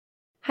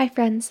Hi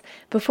friends,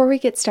 before we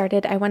get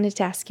started, I wanted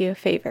to ask you a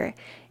favor.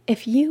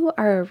 If you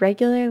are a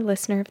regular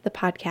listener of the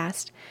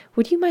podcast,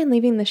 would you mind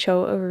leaving the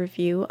show a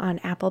review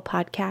on Apple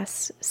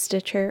Podcasts,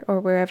 Stitcher,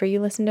 or wherever you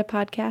listen to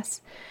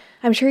podcasts?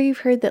 I'm sure you've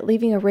heard that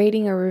leaving a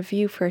rating or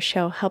review for a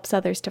show helps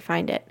others to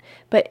find it,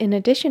 but in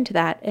addition to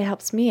that, it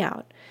helps me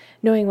out,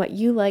 knowing what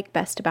you like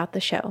best about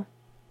the show.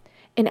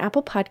 In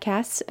Apple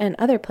Podcasts and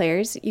other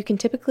players, you can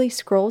typically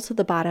scroll to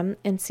the bottom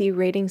and see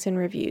ratings and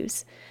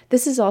reviews.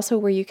 This is also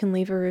where you can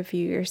leave a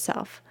review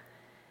yourself.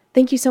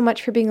 Thank you so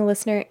much for being a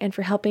listener and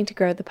for helping to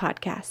grow the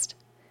podcast.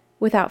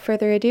 Without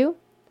further ado,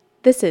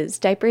 this is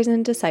Diapers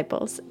and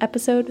Disciples,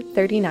 episode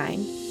 39.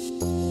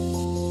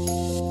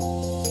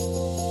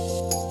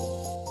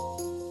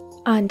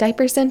 On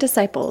Diapers and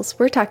Disciples,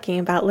 we're talking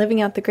about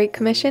living out the Great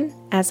Commission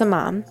as a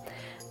mom.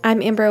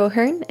 I'm Amber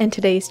O'Hearn, and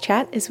today's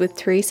chat is with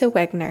Teresa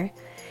Wegner.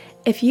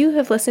 If you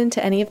have listened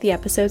to any of the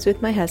episodes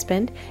with my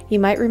husband, you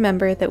might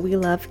remember that we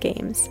love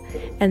games,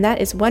 and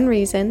that is one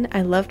reason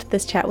I loved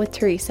this chat with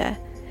Teresa.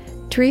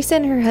 Teresa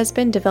and her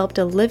husband developed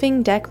a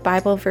living deck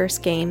Bible verse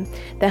game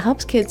that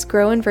helps kids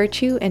grow in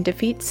virtue and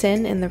defeat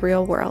sin in the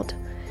real world.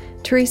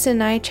 Teresa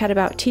and I chat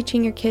about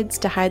teaching your kids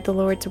to hide the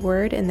Lord's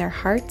Word in their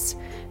hearts,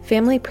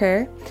 family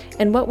prayer,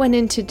 and what went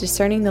into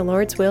discerning the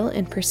Lord's will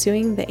in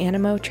pursuing the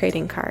Animo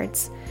trading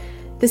cards.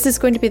 This is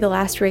going to be the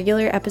last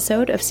regular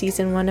episode of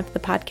Season 1 of the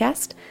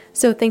podcast,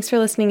 so thanks for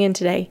listening in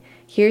today.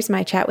 Here's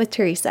my chat with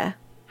Teresa.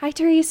 Hi,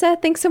 Teresa.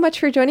 Thanks so much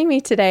for joining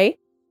me today.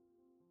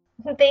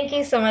 Thank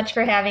you so much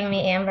for having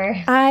me, Amber.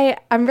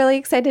 I'm really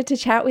excited to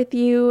chat with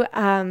you.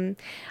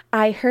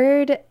 I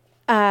heard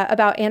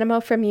about Animo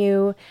from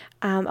you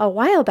a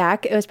while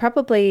back. It was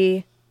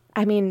probably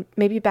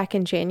maybe back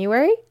in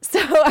January. So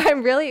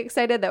I'm really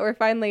excited that we're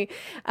finally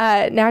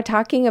now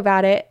talking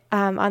about it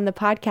on the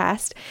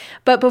podcast.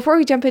 But before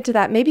we jump into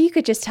that, maybe you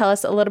could just tell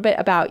us a little bit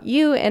about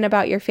you and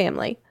about your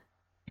family.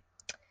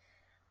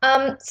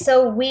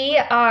 So we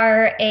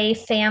are a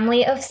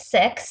family of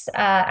 6.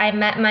 I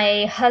met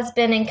my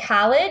husband in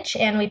college,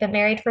 and we've been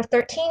married for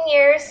 13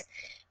 years.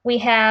 We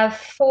have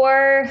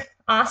 4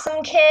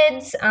 awesome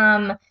kids.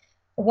 Our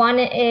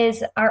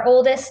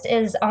oldest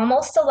is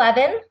almost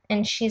 11,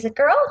 and she's a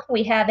girl.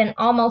 We have an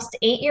almost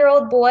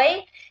 8-year-old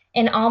boy,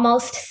 an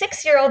almost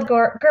 6-year-old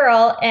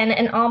girl, and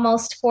an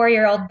almost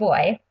 4-year-old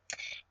boy.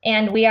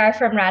 And we are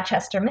from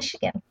Rochester,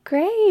 Michigan.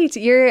 Great.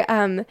 You're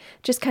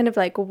just kind of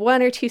like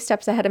 1 or 2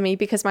 steps ahead of me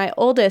because my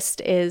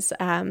oldest is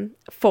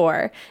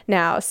 4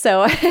 now.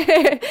 So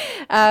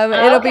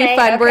it'll be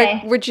fun.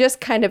 Okay. We're just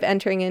kind of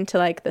entering into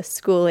like the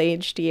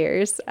school-aged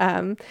years.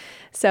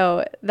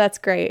 So that's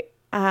great.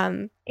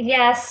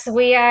 Yes,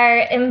 we are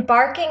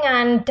embarking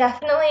on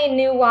definitely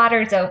new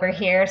waters over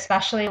here,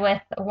 especially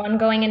with one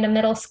going into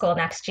middle school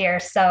next year.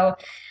 So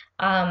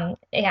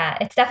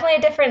it's definitely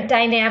a different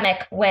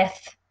dynamic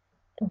with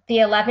the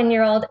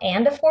 11-year-old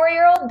and a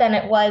 4-year-old than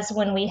it was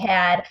when we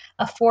had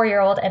a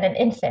 4-year-old and an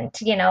infant,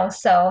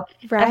 so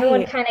Right.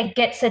 Everyone kind of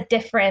gets a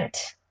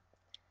different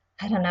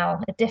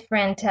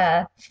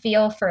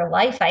feel for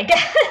life, I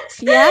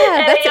guess. Yeah,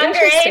 at that's a younger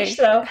interesting. age.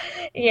 So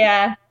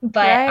yeah,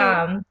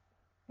 but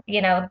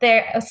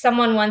right.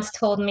 someone once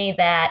told me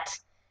that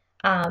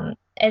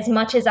as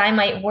much as I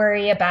might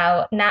worry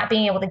about not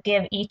being able to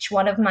give each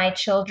one of my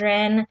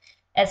children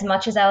as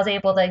much as I was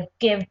able to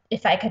give,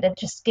 if I could have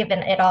just given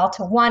it all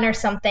to one or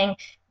something,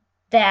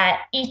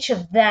 that each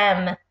of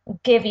them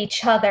give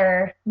each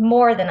other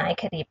more than I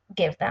could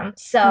give them.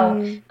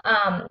 So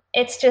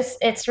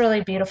it's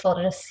really beautiful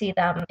to just see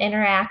them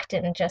interact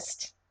and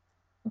just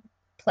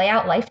play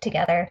out life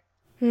together.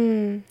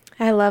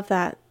 I love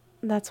that.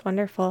 That's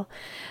wonderful.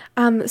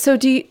 So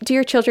do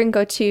your children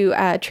go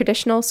to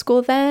traditional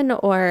school then,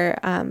 or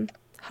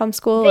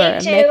homeschool, or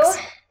a mix?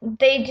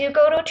 They do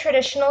go to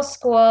traditional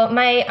school.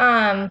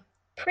 My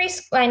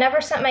preschool, I never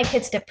sent my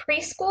kids to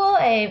preschool.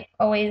 I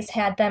always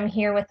had them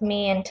here with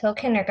me until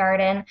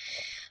kindergarten.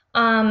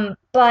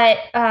 But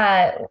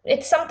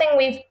it's something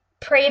we've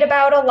prayed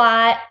about a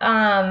lot.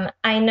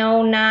 I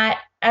know not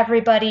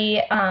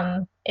everybody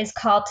is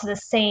called to the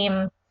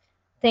same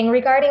thing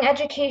regarding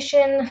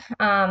education.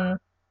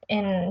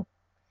 And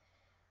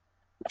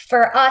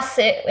for us,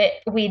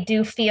 we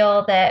do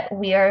feel that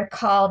we are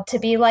called to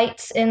be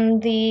lights in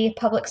the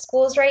public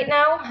schools right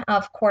now.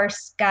 Of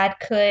course, God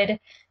could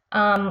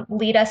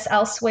lead us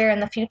elsewhere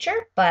in the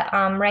future, but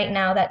right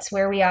now that's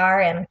where we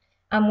are, and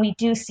we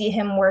do see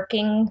Him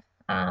working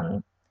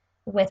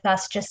with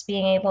us, just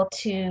being able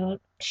to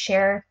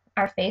share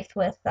our faith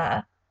with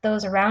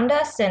those around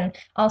us, and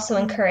also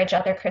encourage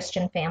other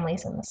Christian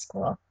families in the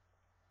school.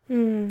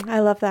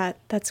 I love that.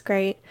 That's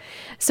great.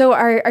 So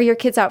are your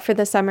kids out for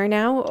the summer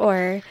now,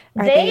 or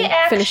are they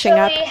finishing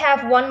up? They actually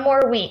have one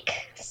more week.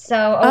 So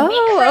a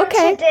week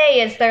from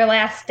today is their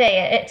last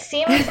day. It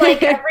seems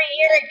like every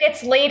year it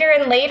gets later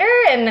and later,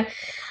 and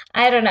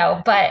I don't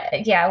know.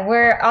 But yeah,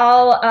 we're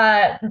all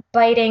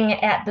biting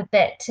at the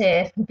bit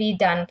to be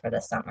done for the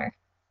summer.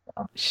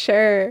 So.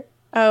 Sure.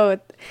 Oh,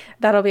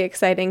 that'll be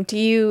exciting. Do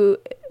you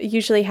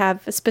usually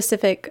have a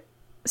specific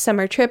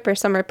summer trip or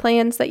summer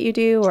plans that you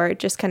do, or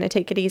just kind of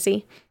take it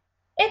easy?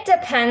 It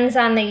depends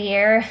on the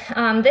year.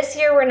 This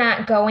year we're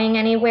not going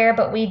anywhere,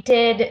 but we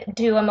did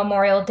do a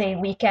Memorial Day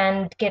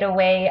weekend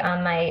getaway.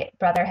 My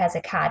brother has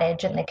a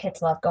cottage, and the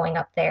kids love going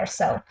up there,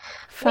 so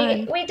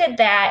we Fun. we did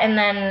that. And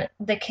then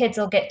the kids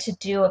will get to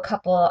do a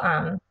couple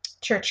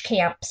church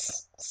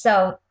camps,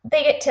 so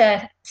they get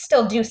to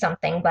still do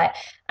something. But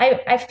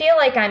I feel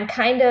like I'm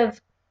kind of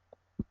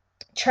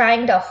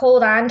trying to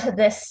hold on to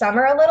this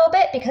summer a little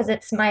bit because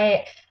it's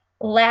my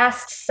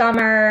last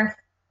summer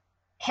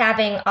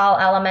having all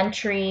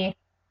elementary.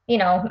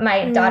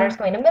 My daughter's Mm,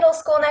 going to middle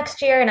school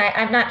next year, and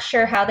I'm not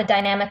sure how the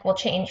dynamic will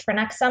change for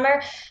next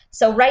summer.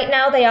 So right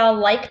now they all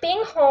like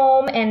being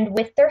home and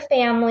with their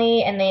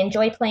family, and they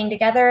enjoy playing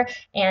together,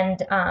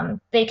 and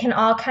they can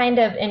all kind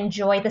of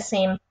enjoy the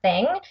same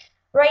thing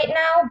right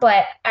now.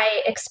 But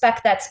I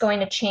expect that's going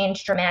to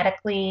change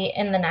dramatically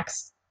in the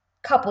next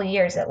couple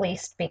years at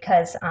least,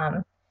 because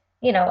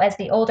as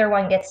the older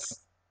one gets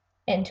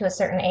into a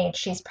certain age,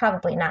 she's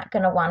probably not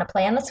going to want to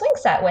play on the swing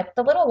set with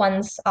the little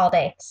ones all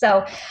day.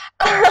 So,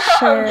 um,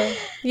 sure.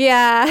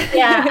 Yeah.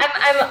 yeah,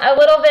 I'm a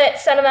little bit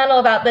sentimental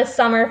about this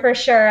summer for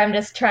sure. I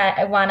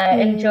want to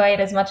Mm. enjoy it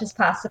as much as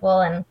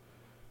possible and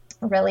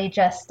really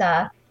just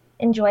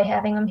enjoy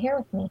having them here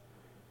with me.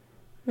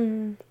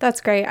 Mm,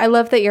 that's great. I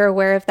love that you're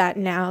aware of that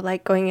now,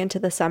 like going into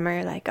the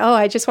summer, like, oh,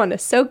 I just want to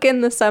soak in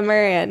the summer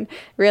and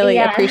really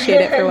appreciate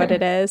it for what Yeah.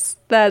 it is.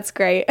 That's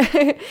great.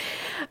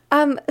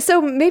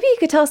 So maybe you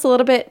could tell us a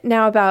little bit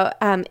now about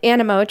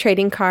Animo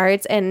trading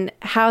cards and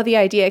how the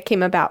idea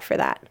came about for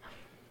that.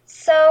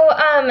 So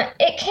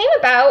it came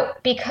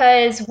about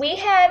because we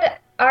had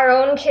our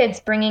own kids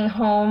bringing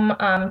home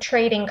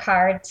trading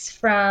cards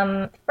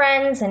from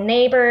friends and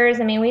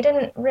neighbors. I mean, we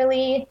didn't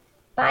really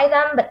buy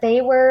them, but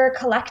they were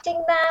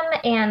collecting them,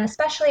 and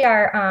especially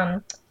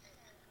our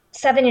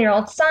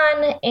 7-year-old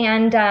son.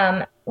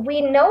 And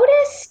we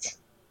noticed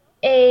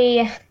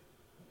a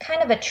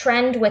kind of a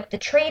trend with the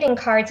trading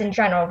cards in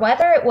general,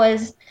 whether it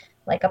was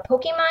like a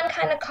Pokemon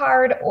kind of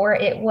card or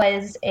it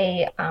was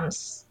a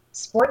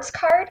sports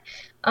card.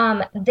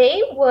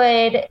 They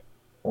would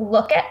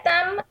look at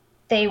them,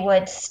 they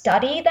would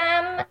study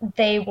them,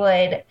 they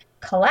would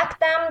collect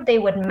them, they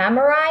would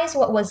memorize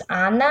what was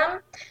on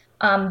them,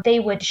 they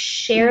would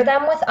share Mm.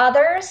 them with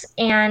others,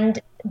 and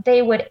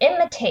they would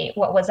imitate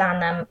what was on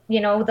them.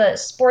 The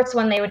sports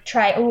one, they would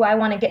try, oh, I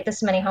want to get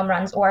this many home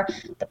runs. Or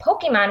the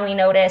Pokemon, we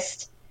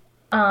noticed,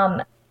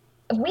 um,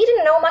 we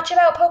didn't know much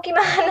about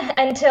Pokemon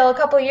until a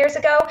couple years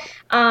ago.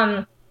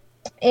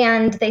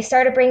 And they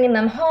started bringing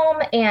them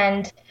home,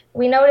 and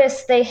we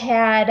noticed they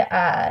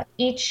had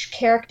each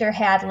character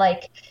had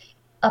like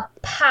a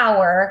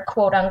power,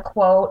 quote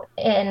unquote,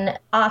 and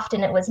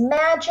often it was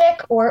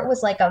magic or it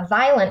was like a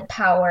violent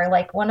power.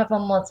 Like one of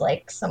them was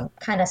like some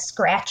kind of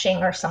scratching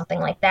or something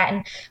like that.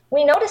 And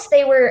we noticed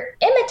they were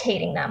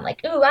imitating them,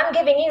 like, ooh, I'm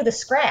giving you the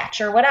scratch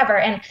or whatever.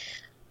 And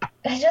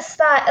I just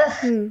thought, ugh,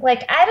 Mm.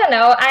 like, I don't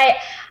know.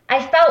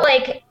 I felt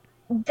like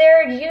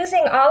they're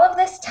using all of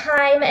this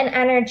time and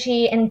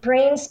energy and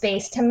brain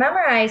space to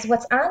memorize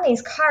what's on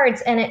these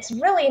cards, and it's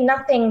really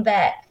nothing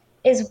that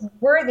is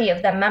worthy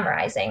of them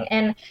memorizing.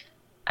 And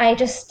I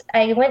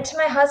went to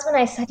my husband.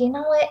 I said, you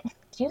know what?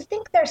 Do you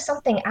think there's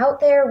something out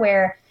there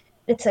where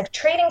it's a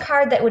trading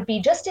card that would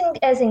be just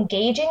as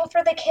engaging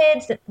for the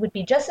kids, that would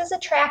be just as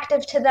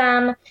attractive to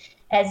them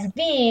as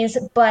these,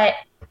 but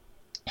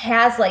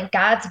has like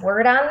God's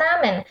word on them?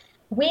 And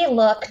we Mm.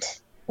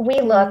 looked, and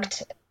we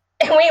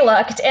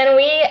looked, and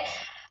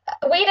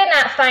we did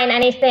not find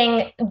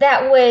anything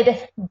that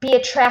would be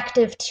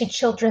attractive to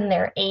children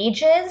their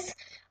ages.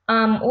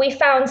 We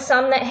found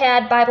some that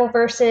had Bible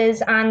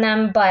verses on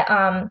them, but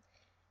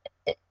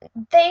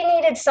they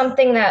needed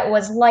something that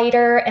was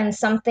lighter and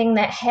something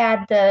that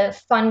had the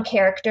fun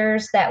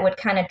characters that would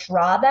kind of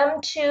draw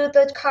them to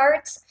the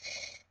cards.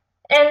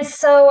 And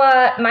so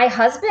my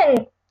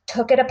husband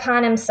took it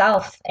upon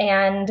himself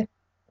and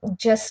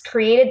just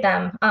created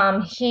them.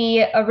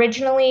 He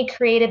originally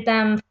created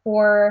them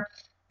for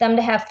them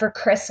to have for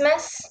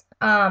Christmas.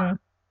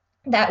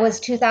 That was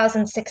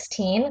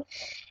 2016.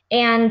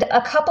 And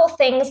a couple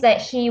things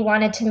that he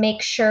wanted to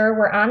make sure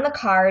were on the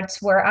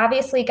cards were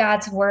obviously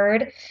God's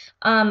word.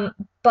 Um,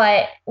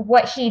 but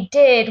what he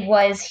did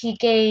was he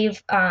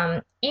gave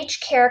each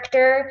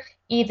character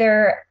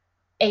either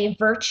a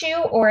virtue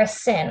or a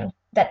sin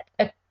that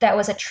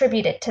was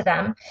attributed to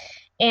them.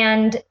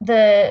 And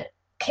the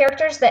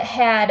characters that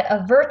had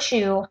a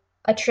virtue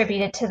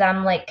attributed to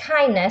them, like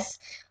kindness,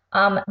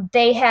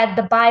 they had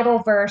the Bible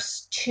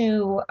verse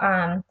to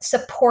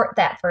support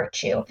that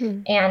virtue.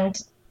 Mm.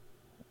 And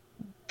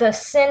the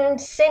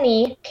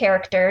sinny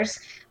characters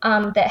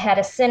that had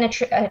a sin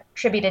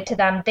attributed to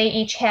them, they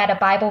each had a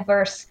Bible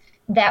verse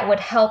that would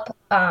help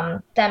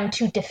them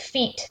to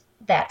defeat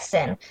that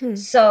sin. Mm.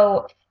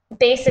 So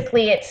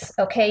basically, it's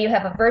okay, you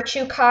have a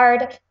virtue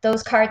card.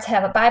 Those cards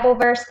have a Bible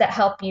verse that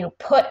help you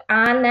put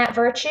on that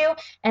virtue,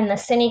 and the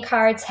sinny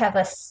cards have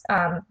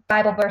a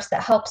Bible verse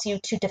that helps you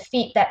to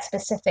defeat that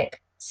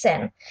specific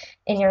sin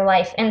in your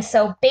life. And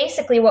so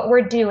basically, what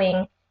we're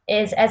doing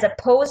is, as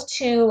opposed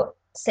to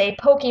say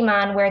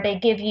Pokemon, where they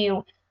give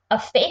you a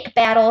fake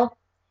battle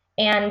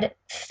and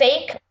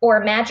fake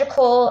or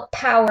magical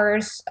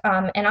powers,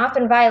 and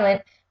often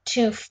violent,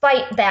 to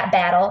fight that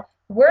battle.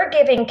 We're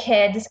giving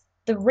kids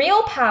the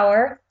real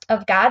power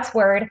of God's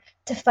word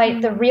to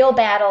fight the real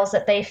battles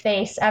that they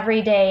face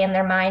every day in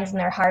their minds and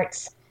their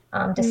hearts,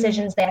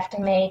 decisions they have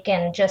to make,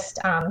 and just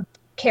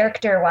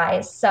character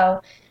wise.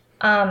 So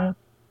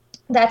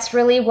that's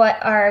really what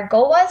our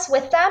goal was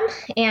with them.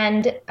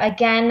 And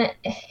again,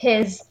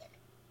 his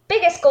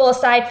biggest goal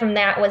aside from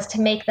that was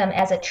to make them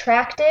as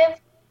attractive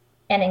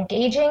and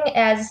engaging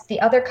as the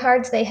other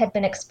cards they had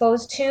been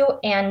exposed to,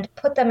 and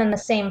put them in the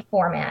same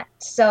format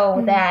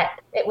so that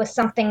it was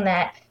something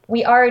that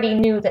we already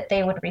knew that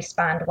they would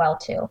respond well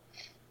to.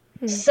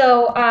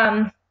 So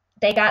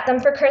they got them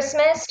for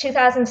Christmas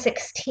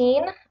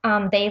 2016.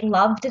 They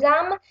loved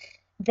them.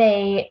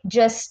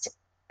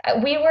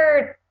 We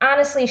were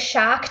honestly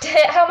shocked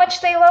at how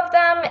much they loved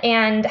them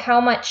and how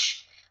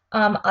much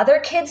other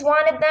kids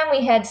wanted them.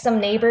 We had some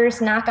neighbors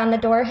knock on the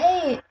door.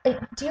 Hey,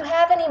 do you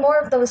have any more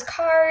of those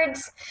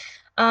cards?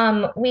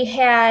 We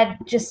had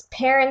just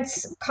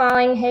parents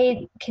calling,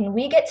 hey, can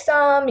we get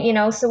some?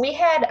 So we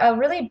had a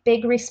really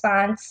big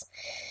response.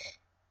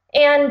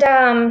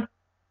 And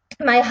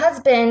my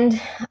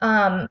husband,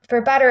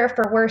 for better or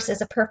for worse,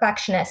 is a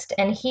perfectionist.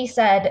 And he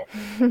said,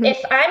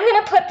 if I'm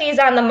going to put these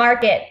on the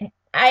market,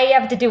 I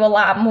have to do a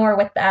lot more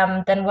with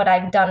them than what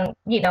I've done,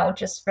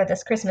 just for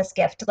this Christmas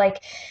gift.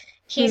 Like,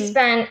 he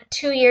spent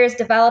 2 years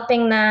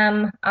developing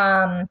them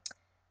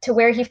to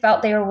where he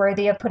felt they were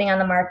worthy of putting on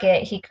the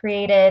market. He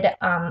created,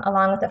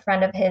 along with a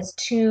friend of his,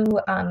 2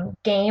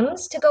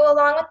 games to go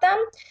along with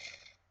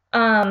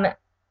them.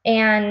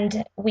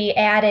 And we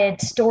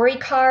added story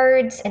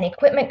cards and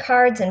equipment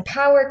cards and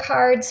power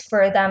cards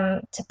for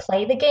them to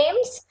play the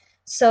games.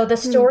 So the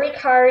story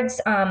cards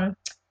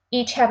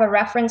each have a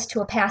reference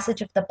to a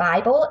passage of the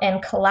Bible,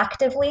 and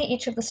collectively,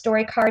 each of the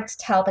story cards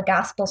tell the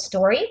gospel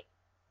story.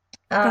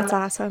 That's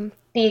awesome.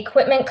 The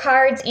equipment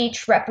cards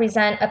each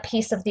represent a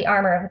piece of the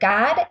armor of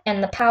God,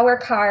 and the power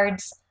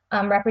cards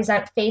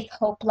represent faith,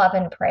 hope, love,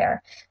 and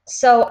prayer.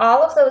 So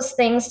all of those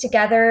things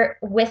together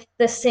with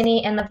the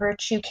Cine and the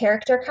Virtue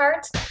character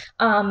cards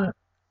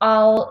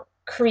all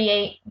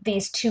create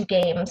these 2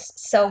 games.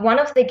 So one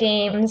of the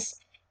games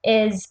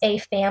is a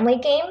family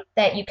game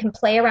that you can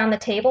play around the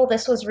table.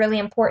 This was really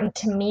important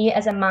to me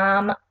as a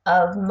mom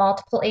of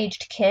multiple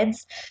aged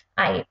kids.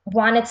 I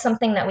wanted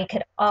something that we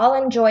could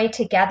all enjoy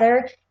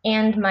together,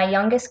 and my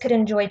youngest could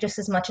enjoy just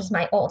as much as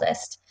my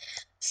oldest.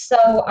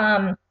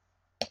 So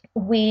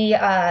we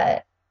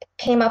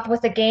came up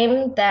with a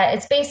game that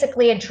is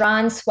basically a draw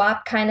and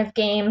swap kind of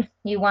game.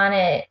 You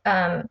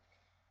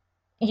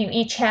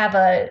each have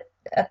a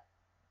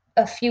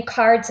few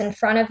cards in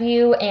front of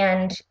you,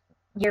 and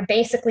you're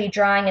basically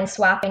drawing and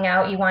swapping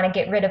out. You want to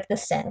get rid of the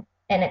sin,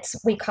 and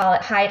we call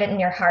it hide it in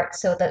your heart.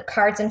 So the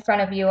cards in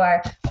front of you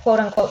are quote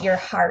unquote your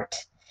heart.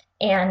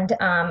 And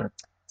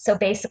so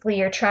basically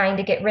you're trying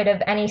to get rid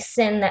of any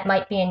sin that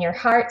might be in your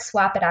heart,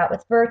 swap it out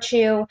with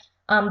virtue.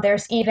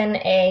 There's even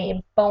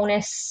a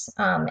bonus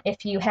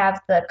if you have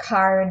the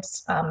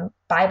cards,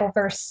 Bible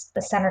verse,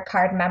 the center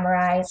card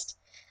memorized.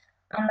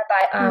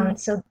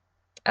 So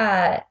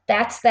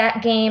that's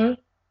that game,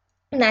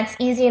 and that's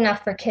easy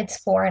enough for kids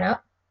 4 and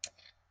up.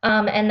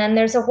 And then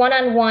there's a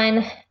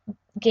one-on-one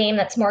game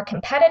that's more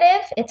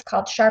competitive. It's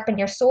called Sharpen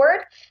Your Sword,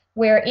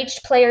 where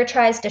each player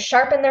tries to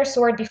sharpen their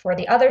sword before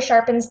the other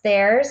sharpens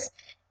theirs.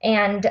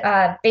 And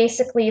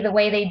basically the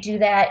way they do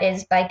that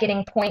is by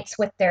getting points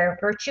with their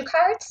virtue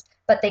cards,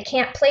 but they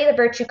can't play the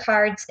virtue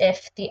cards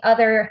if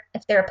their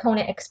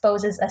opponent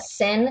exposes a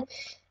sin,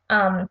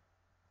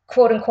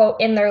 quote unquote,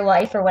 in their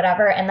life or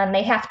whatever, and then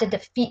they have to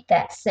defeat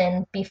that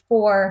sin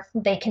before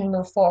they can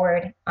move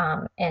forward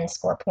and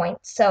score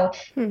points. So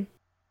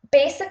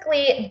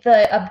basically,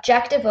 the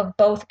objective of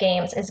both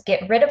games is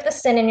get rid of the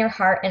sin in your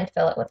heart and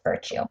fill it with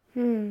virtue.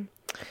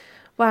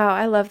 Wow,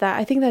 I love that.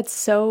 I think that's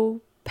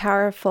so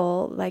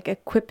powerful, like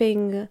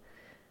equipping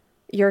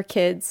your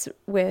kids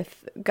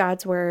with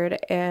God's word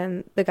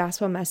and the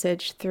gospel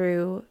message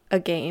through a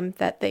game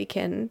that they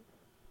can,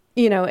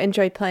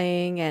 enjoy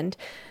playing and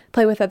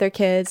play with other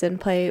kids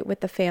and play with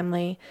the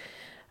family.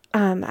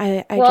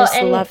 I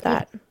just love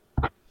that.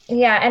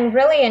 Yeah, and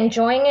really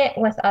enjoying it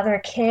with other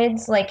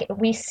kids. Like,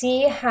 we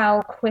saw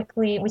how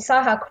quickly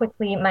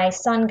my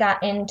son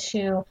got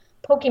into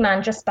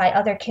Pokemon just by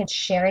other kids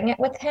sharing it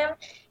with him.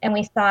 And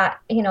we thought,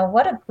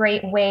 what a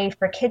great way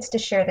for kids to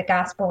share the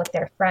gospel with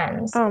their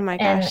friends. Oh my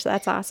gosh,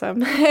 that's awesome.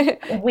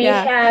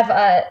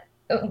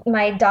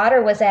 My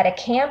daughter was at a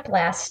camp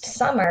last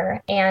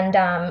summer,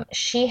 and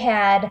she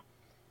had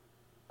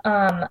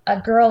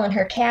a girl in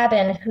her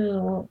cabin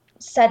who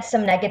said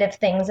some negative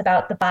things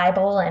about the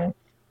Bible, and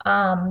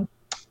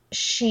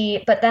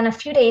but then a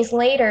few days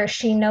later,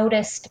 she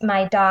noticed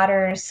my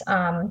daughter's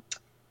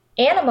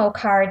Animo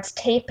cards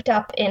taped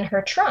up in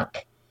her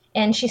trunk.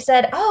 And she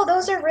said, "Oh,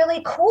 those are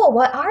really cool.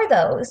 What are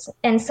those?"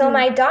 And so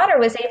my daughter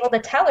was able to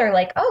tell her,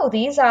 like, "Oh,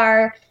 these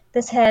are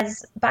this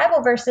has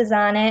Bible verses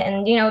on it,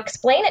 and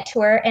explain it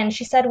to her. And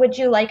she said, would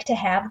you like to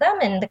have them?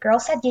 And the girl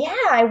said, yeah,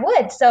 I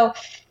would. So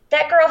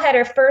that girl had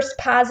her first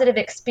positive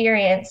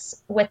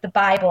experience with the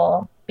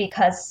Bible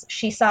because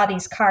she saw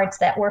these cards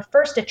that were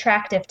first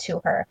attractive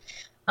to her.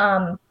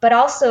 But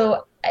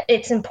also,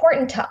 it's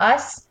important to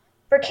us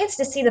for kids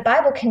to see the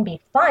Bible can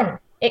be fun.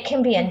 It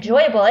can be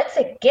enjoyable. It's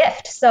a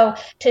gift. So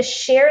to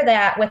share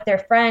that with their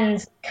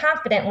friends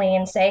confidently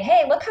and say,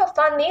 hey, look how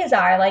fun these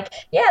are. Like,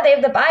 yeah, they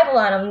have the Bible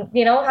on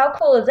them. How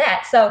cool is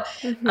that? So,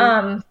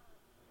 Mm-hmm.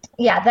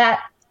 yeah,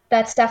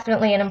 that's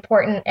definitely an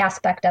important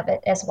aspect of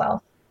it as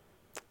well.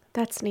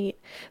 That's neat.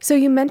 So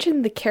you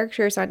mentioned the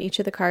characters on each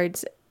of the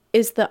cards.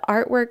 Is the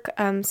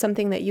artwork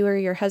something that you or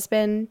your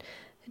husband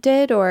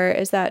did, or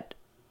is that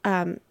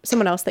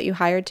someone else that you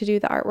hired to do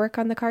the artwork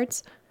on the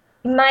cards?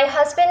 My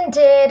husband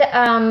did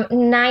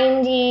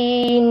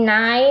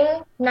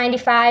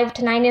 95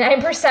 to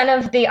 99%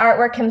 of the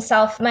artwork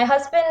himself. My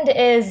husband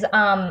is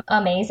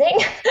amazing.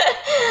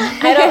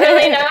 I don't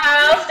really know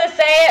how else to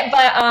say it,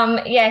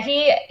 but yeah,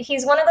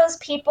 he's one of those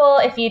people,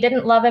 if you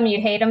didn't love him,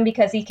 you'd hate him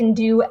because he can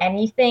do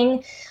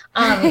anything.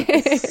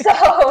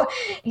 So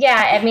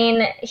yeah, I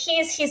mean,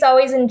 he's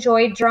always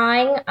enjoyed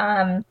drawing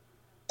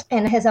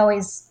and has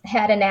always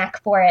had a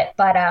knack for it,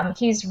 but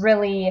he's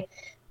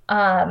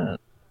um,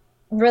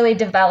 really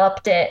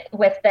developed it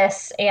with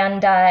this.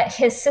 And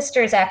his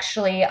sister's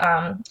actually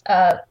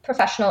a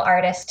professional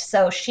artist.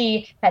 So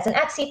she has an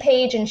Etsy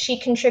page and she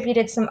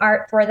contributed some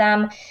art for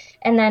them.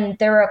 And then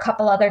there were a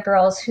couple other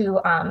girls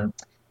who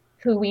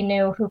we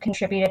knew who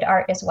contributed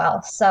art as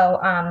well. So,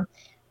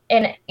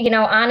 and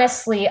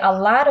honestly, a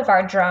lot of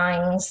our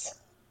drawings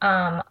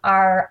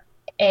are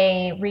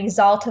a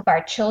result of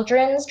our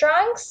children's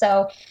drawings.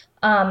 So,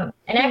 and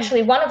Hmm,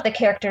 actually, one of the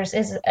characters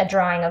is a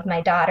drawing of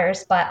my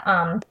daughter's, but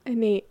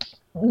neat.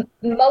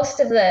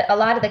 a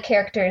lot of the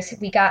characters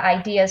we got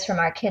ideas from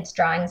our kids'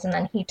 drawings, and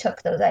then he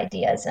took those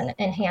ideas and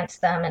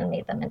enhanced them and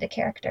made them into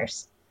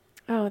characters.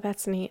 Oh,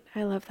 that's neat.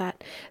 I love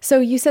that. So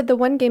you said the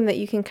one game that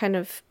you can kind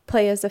of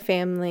play as a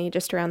family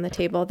just around the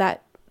table,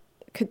 that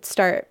could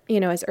start,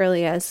 as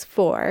early as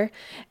 4.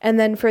 And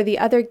then for the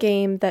other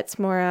game that's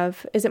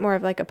is it more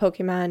of like a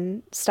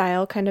Pokemon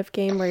style kind of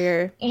game where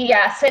you're,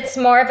 Yes, it's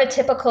more of a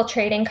typical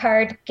trading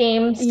card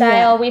game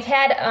style. yeah. We've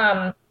had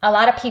a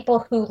lot of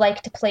people who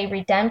like to play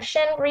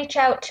Redemption reach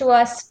out to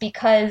us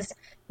because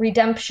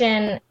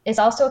Redemption is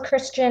also a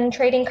Christian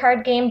trading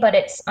card game, but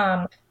it's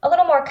a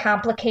little more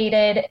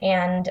complicated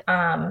and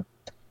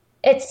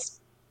it's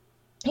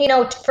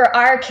for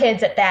our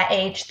kids at that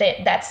age,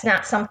 that's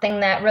not something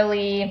that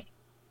really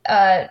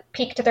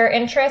piqued their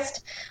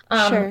interest.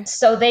 Sure.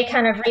 So they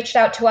kind of reached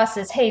out to us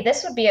as, hey,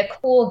 this would be a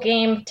cool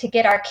game to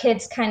get our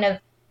kids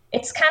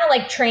it's kind of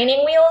like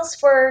training wheels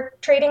for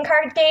trading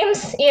card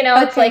games.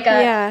 It's Okay, like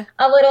yeah.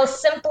 a little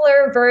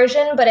simpler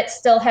version, but it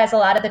still has a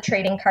lot of the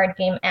trading card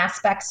game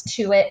aspects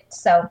to it.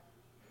 So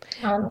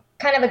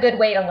kind of a good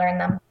way to learn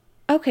them.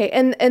 Okay,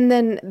 and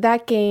then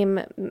that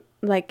game,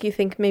 like you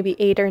think maybe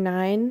 8 or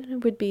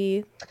 9 would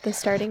be the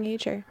starting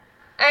age, or?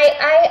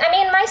 I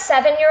mean, my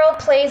 7-year-old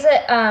plays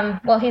it.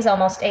 Well, he's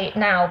almost 8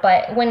 now,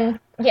 but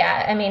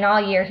yeah, I mean,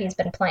 all year he's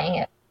been playing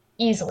it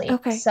easily.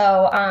 Okay.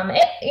 So,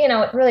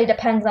 it really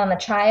depends on the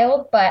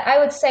child, but I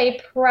would say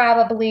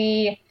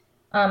probably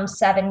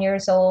 7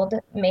 years old.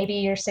 Maybe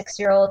your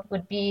 6-year-old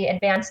would be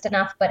advanced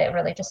enough, but it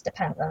really just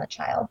depends on the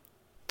child.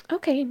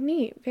 Okay,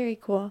 neat. Very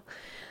cool.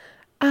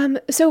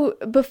 So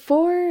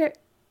before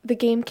the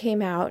game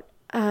came out,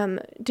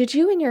 did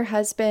you and your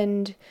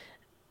husband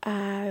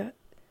uh,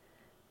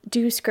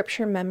 do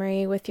scripture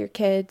memory with your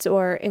kids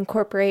or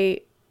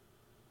incorporate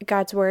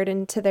God's word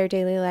into their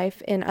daily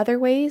life in other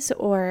ways,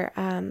 or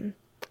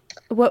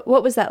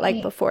what was that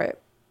like before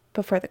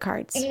the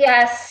cards?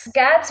 Yes,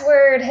 God's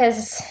word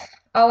has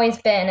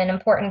always been an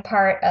important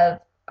part of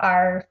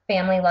our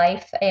family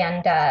life,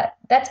 and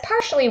that's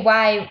partially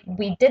why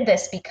we did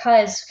this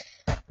because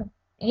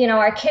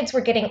our kids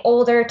were getting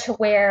older to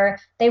where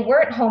they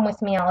weren't home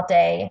with me all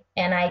day,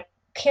 and I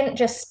couldn't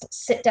just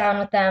sit down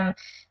with them,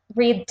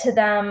 read to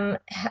them,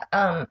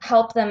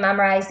 help them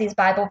memorize these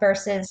Bible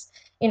verses.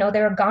 They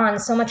were gone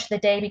so much of the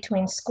day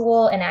between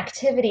school and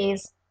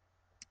activities,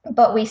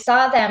 but we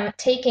saw them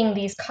taking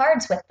these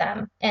cards with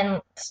them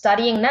and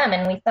studying them.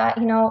 And we thought,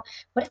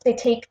 what if they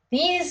take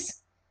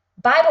these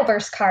Bible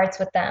verse cards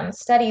with them,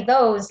 study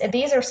those?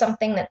 These are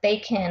something that they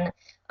can,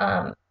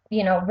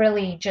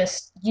 really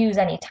just use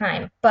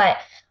anytime. But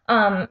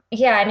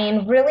yeah, I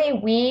mean, really,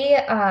 we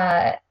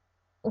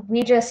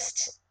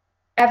just,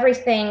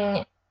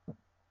 everything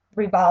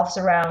revolves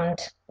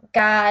around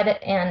God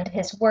and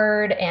His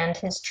Word and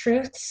His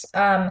truths.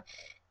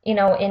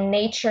 In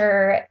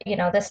nature,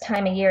 this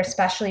time of year,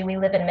 especially, we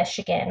live in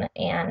Michigan,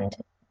 and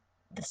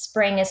the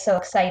spring is so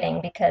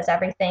exciting because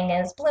everything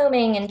is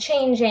blooming and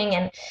changing,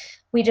 and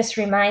we just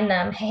remind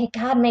them, hey,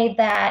 God made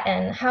that,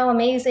 and how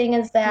amazing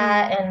is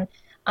that? Mm, And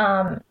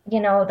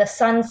The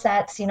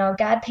sunsets,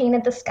 God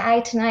painted the sky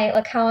tonight.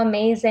 Look how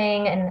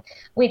amazing. And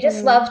we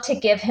just Mm. love to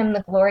give him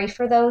the glory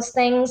for those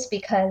things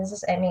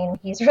because, I mean,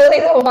 he's really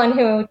the one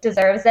who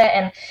deserves it.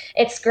 And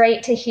it's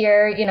great to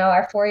hear,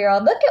 our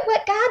 4-year-old, look at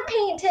what God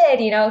painted,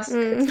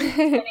 Mm.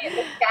 pointing at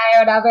the sky or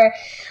whatever.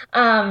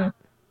 Um,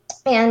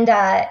 and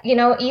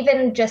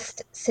even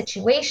just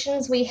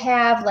situations we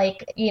have,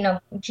 like,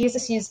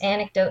 Jesus used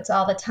anecdotes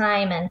all the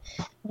time, and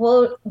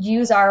we'll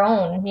use our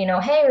own.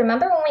 Hey,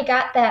 remember when we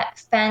got that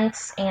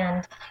fence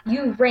and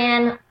you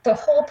ran the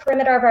whole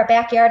perimeter of our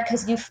backyard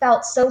because you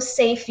felt so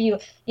safe?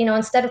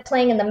 Instead of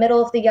playing in the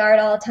middle of the yard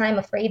all the time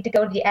afraid to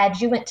go to the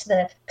edge, you went to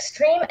the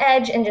extreme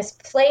edge and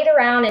just played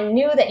around and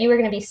knew that you were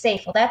going to be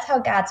safe. Well, that's how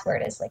God's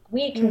word is. Like,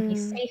 we can be Mm.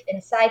 safe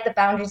inside the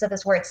boundaries of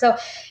his word. So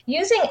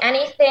using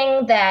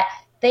anything that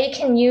they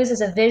can use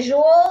as a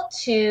visual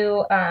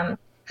to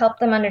help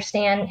them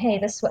understand, hey,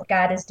 this is what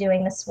God is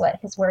doing, this is what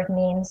his word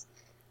means,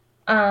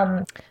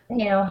 um,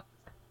 you know,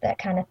 that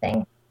kind of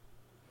thing.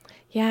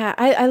 Yeah,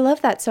 I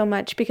love that so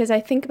much because I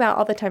think about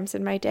all the times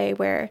in my day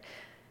where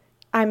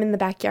I'm in the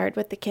backyard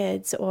with the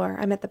kids, or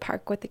I'm at the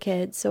park with the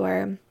kids,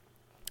 or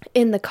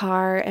in the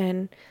car,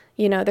 and,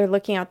 they're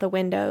looking out the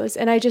windows.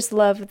 And I just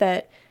love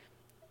that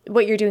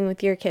what you're doing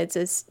with your kids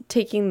is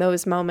taking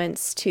those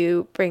moments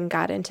to bring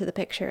God into the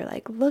picture.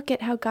 Like, look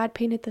at how God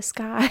painted the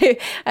sky.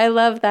 I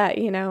love that.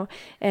 And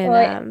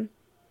Well,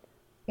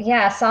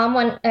 yeah, Psalm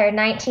 1 or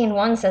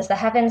 19:1 says, "The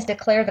heavens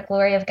declare the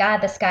glory of God;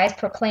 the skies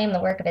proclaim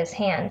the work of His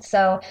hand."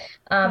 So,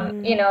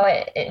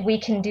 mm, we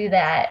can do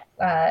that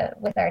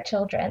with our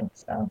children.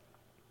 So,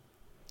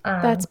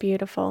 that's um,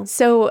 beautiful.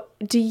 So,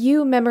 do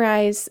you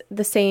memorize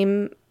the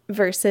same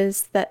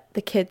verses that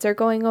the kids are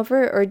going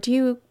over, or do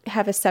you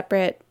have a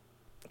separate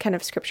kind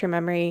of scripture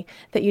memory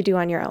that you do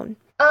on your own?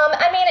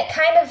 I mean, it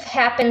kind of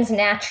happens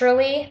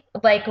naturally.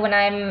 Like when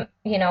I'm,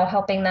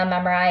 helping them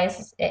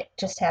memorize, it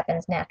just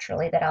happens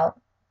naturally that I'll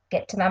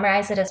get to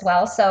memorize it as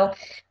well. So,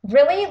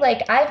 really,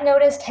 like I've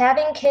noticed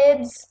having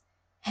kids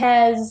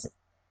has,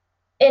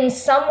 in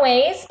some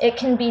ways, it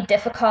can be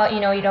difficult.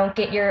 You don't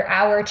get your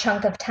hour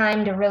chunk of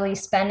time to really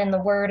spend in the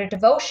word or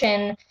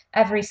devotion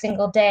every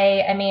single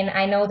day. I mean,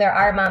 I know there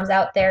are moms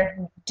out there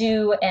who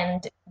do,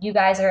 and you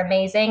guys are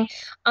amazing.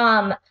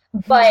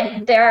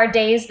 But there are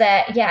days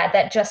that, yeah,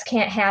 that just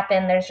can't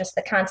happen. There's just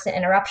the constant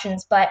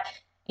interruptions. But,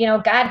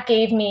 God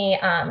gave me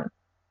a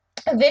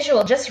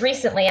visual just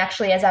recently,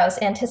 actually, as I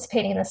was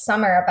anticipating the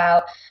summer,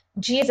 about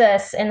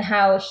Jesus and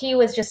how he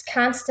was just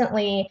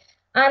constantly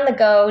on the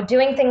go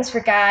doing things for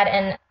God,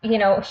 and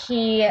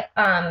he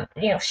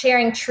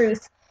sharing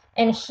truth,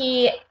 and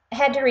he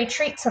had to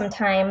retreat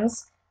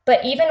sometimes,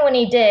 but even when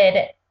he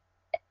did,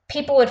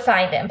 people would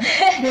find him.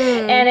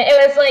 Hmm. And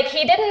it was like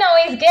he didn't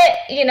always get,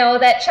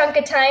 that chunk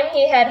of time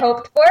he had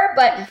hoped for,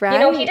 but, he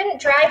Right.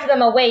 didn't drive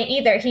them away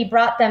either. He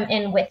brought them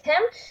in with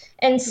him.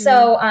 And Mm.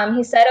 so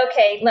he said,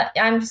 okay,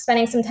 I'm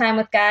spending some time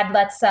with God.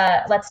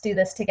 Let's do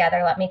this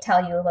together. Let me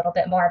tell you a little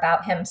bit more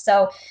about him.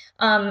 So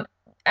um,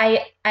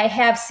 I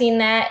have seen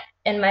that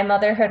in my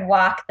motherhood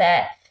walk,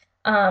 that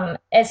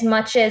as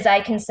much as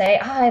I can say,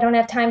 I don't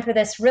have time for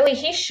this, really,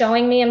 he's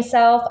showing me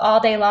himself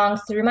all day long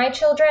through my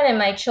children, and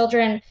my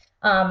children,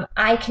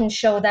 I can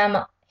show them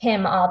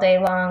him all day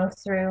long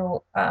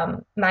through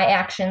my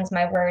actions,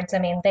 my words. I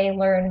mean, they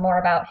learn more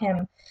about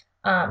him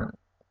um,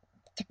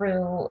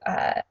 through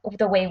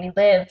the way we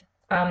live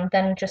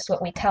than just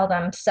what we tell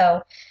them.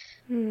 So,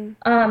 Hmm.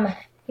 um,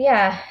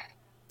 yeah,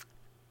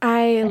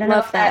 I I don't know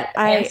love if that. that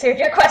I answered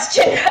your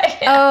question right.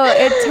 Oh,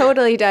 it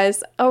totally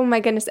does. Oh my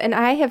goodness. And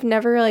I have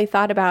never really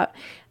thought about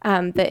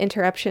the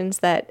interruptions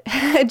that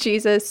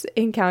Jesus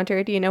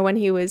encountered, when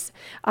he was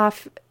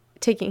off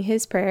taking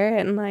his prayer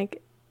and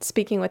like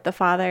speaking with the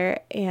Father.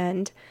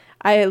 And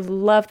I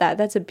love that.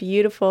 That's a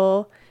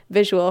beautiful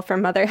visual for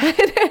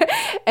motherhood.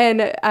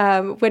 And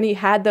when he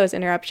had those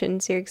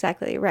interruptions, you're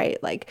exactly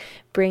right. Like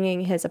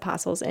bringing his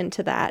apostles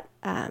into that.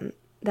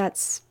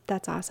 That's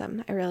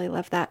awesome. I really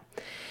love that.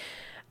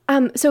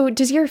 So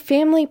does your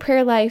family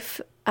prayer life,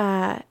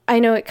 I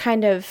know it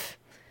kind of,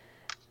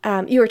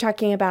 you were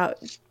talking about,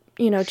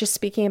 just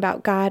speaking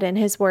about God and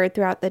his word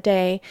throughout the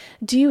day.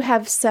 Do you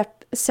have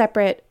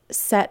separate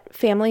set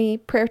family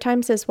prayer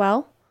times as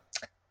well?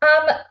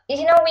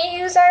 We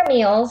use our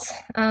meals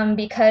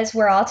because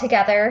we're all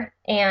together,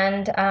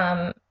 and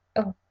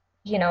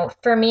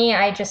for me,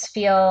 I just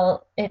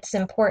feel it's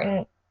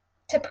important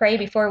to pray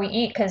before we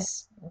eat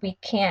because we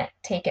can't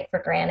take it for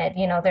granted.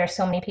 There's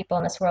so many people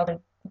in this world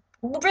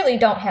who really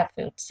don't have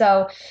food.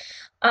 So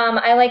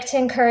I like to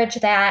encourage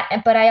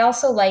that, but I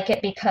also like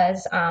it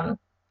because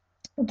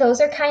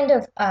those are kind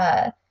of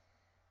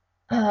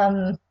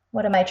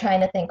what am I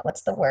trying to think?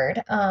 What's the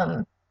word?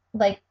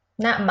 Like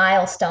not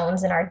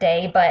milestones in our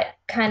day, but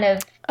kind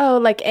of, Oh,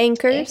 like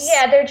anchors?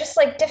 yeah, they're just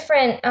like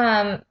different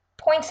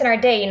points in our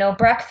day.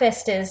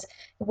 Breakfast is,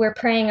 we're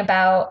praying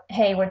about,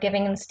 hey, we're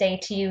giving this day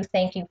to you.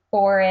 Thank you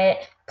for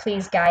it.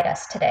 Please guide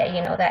us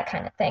today, that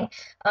kind of thing.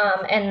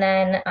 And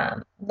then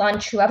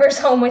lunch, whoever's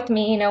home with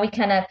me, we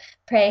kind of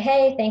pray,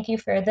 hey, thank you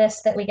for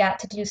this that we got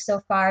to do so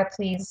far.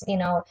 Please,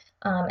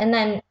 and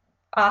then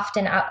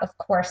often, of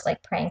course,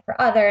 like praying for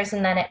others.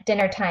 And then at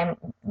dinner time,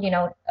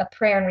 a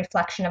prayer and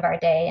reflection of our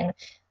day and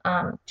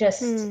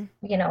just,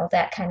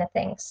 that kind of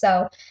thing.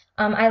 So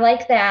I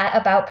like that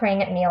about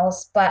praying at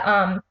meals.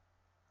 But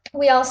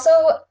we also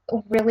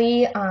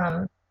really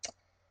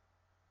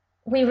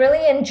we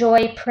really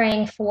enjoy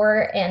praying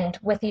for and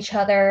with each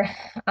other.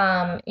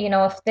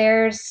 If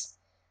there's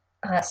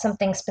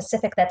something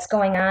specific that's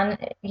going on,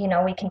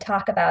 we can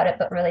talk about it,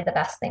 but really the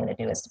best thing to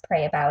do is to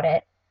pray about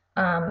it.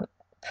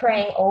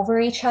 Praying over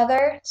each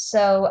other.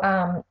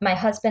 So my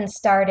husband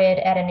started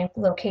at a new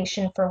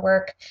location for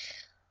work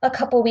a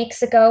couple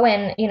weeks ago,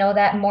 and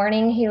that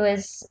morning he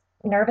was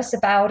nervous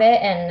about it,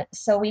 and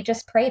so we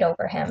just prayed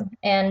over him.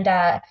 And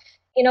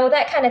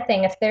that kind of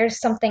thing. If there's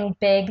something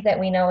big that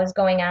we know is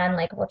going on,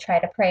 like we'll try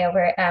to pray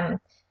over it.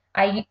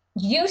 I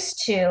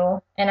used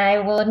to, and I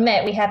will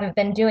admit we haven't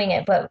been doing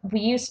it, but we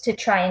used to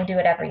try and do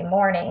it every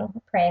morning,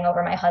 praying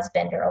over my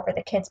husband or over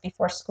the kids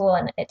before school,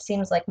 and it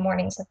seems like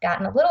mornings have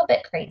gotten a little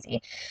bit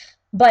crazy.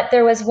 But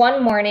there was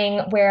one morning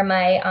where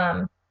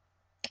my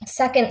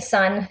second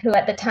son, who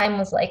at the time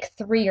was like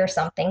 3 or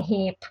something,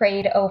 he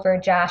prayed over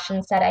Josh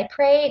and said, I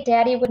pray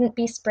Daddy wouldn't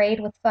be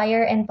sprayed with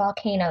fire and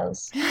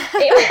volcanoes. And,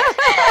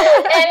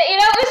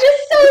 it was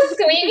just so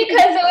sweet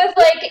because it was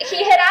like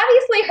he had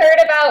obviously heard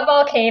about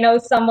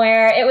volcanoes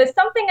somewhere. It was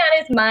something on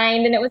his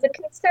mind and it was a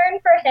concern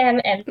for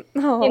him. And,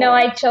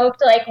 I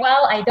joked like,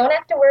 well, I don't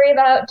have to worry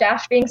about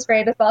Josh being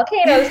sprayed with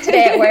volcanoes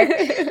today at work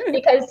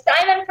because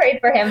Simon prayed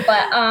for him.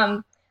 But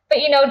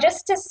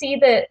just to see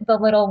the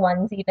little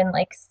ones even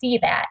like see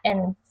that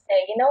and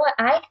say, you know what,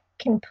 I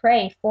can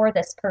pray for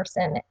this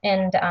person.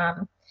 And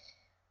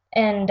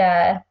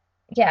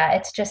yeah,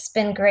 it's just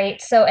been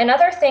great. So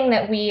another thing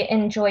that we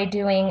enjoy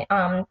doing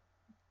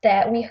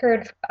that we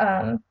heard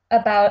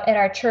about at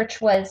our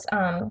church was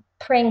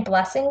praying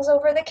blessings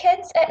over the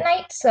kids at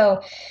night.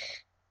 So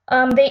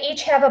they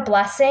each have a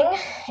blessing,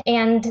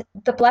 and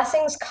the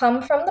blessings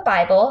come from the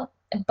Bible,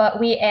 but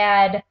we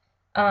add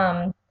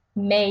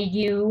may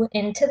you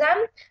into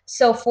them.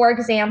 So for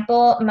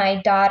example,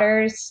 my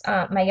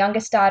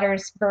youngest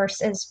daughter's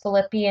verse is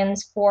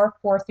Philippians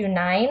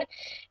 4:4-9,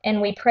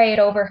 and we pray it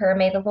over her.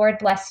 May the Lord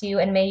bless you,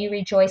 and may you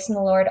rejoice in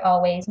the Lord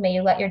always. May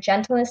you let your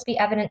gentleness be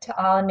evident to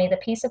all, and may the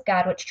peace of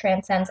God, which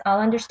transcends all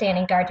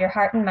understanding, guard your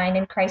heart and mind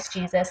in Christ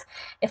Jesus.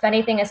 If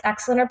anything is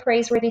excellent or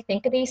praiseworthy,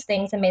 think of these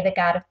things, and may the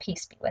God of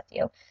peace be with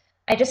you.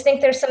 I just think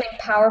there's something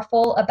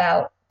powerful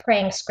about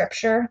praying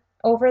scripture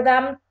over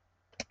them.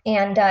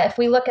 And if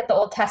we look at the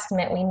Old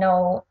Testament, we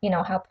know,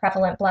 how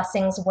prevalent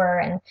blessings were.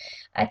 And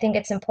I think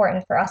it's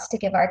important for us to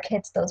give our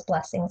kids those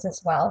blessings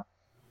as well.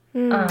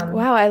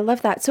 Wow, I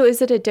love that. So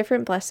is it a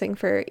different blessing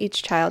for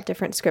each child,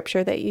 different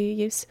scripture that you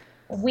use?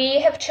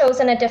 We have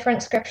chosen a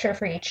different scripture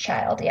for each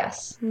child,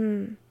 yes.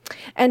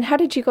 And how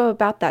did you go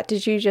about that?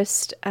 Did you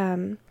just,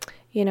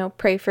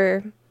 pray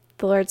for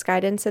the Lord's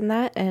guidance in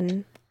that?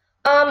 And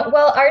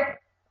well,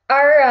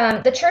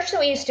 the church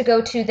that we used to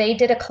go to, they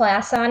did a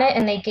class on it,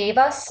 and they gave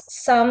us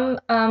some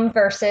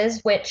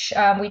verses, which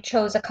we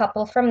chose a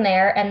couple from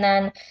there, and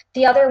then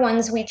the other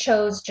ones we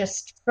chose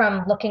just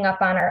from looking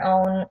up on our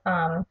own,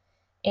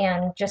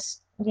 and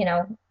just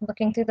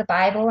looking through the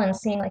Bible and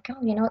seeing like,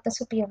 oh, you know what, this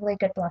would be a really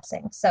good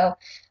blessing. So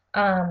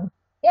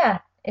yeah,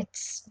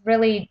 it's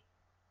really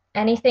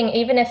anything,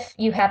 even if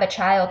you have a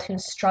child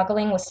who's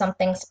struggling with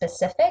something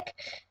specific,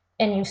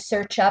 and you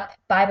search up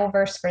Bible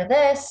verse for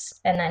this,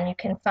 and then you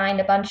can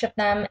find a bunch of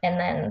them and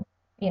then,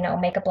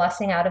 make a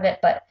blessing out of it.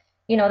 But,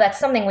 that's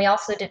something we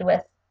also did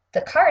with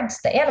the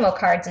cards, the animal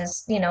cards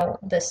is,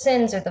 the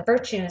sins or the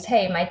virtues.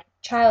 Hey, my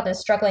child is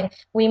struggling.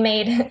 We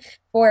made,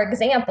 for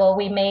example,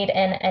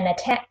 an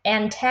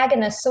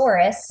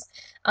Antagonisaurus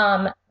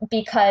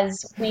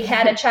because we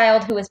had a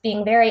child who was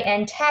being very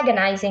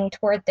antagonizing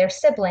toward their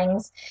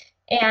siblings.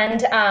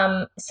 And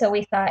so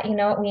we thought,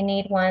 we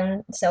need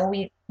one. So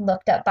we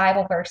looked up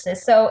Bible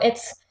verses. So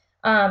it's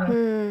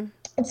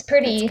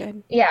pretty,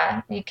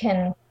 yeah, you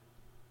can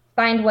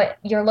find what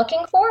you're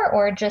looking for,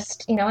 or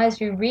just,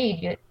 as you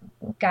read,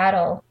 God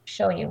will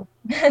show you.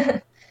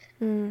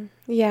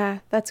 Yeah,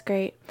 that's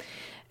great.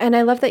 And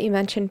I love that you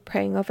mentioned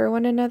praying over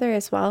one another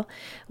as well.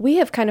 We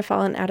have kind of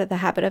fallen out of the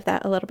habit of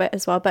that a little bit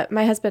as well, but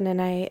my husband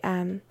and I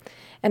and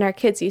our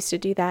kids used to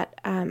do that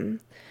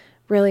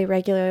really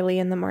regularly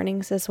in the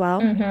mornings as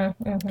well.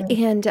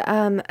 And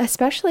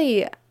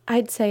especially,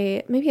 I'd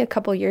say maybe a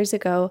couple years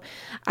ago,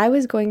 I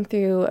was going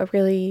through a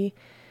really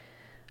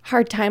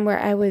hard time where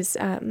I was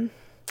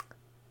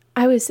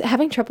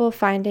having trouble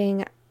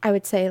finding, I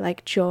would say,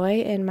 like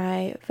joy in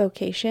my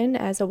vocation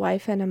as a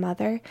wife and a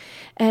mother.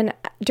 And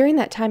during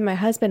that time, my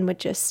husband would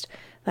just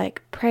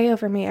like pray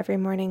over me every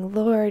morning.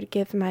 Lord,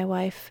 give my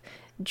wife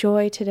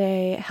joy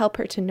today. Help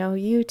her to know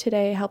you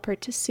today. Help her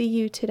to see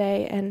you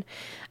today. And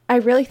I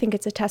really think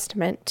it's a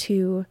testament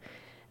to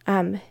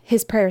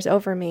his prayers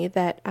over me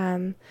that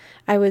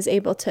I was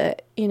able to,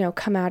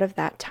 come out of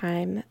that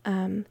time.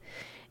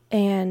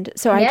 And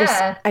so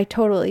Yeah. I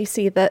totally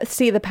see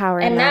the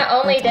power in And that.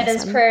 not only That's did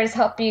his awesome. prayers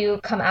help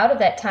you come out of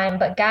that time,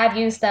 but God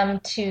used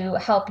them to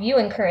help you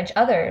encourage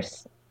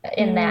others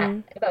in that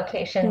Mm,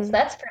 vocation. So mm.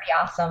 that's pretty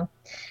awesome.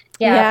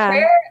 Yeah,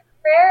 Yeah.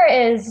 prayer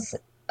is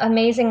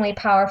amazingly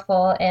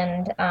powerful,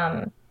 and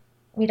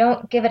we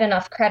don't give it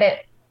enough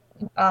credit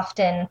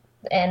often.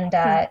 And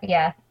Mm.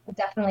 yeah,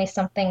 definitely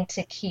something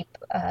to keep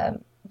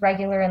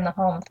regular in the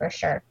home for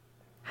sure.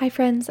 Hi,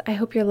 friends. I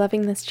hope you're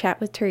loving this chat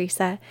with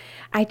Teresa.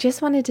 I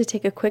just wanted to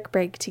take a quick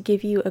break to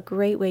give you a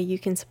great way you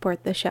can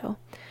support the show.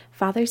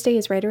 Father's Day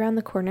is right around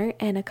the corner,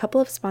 and a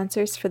couple of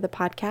sponsors for the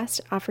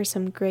podcast offer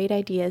some great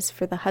ideas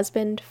for the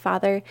husband,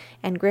 father,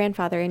 and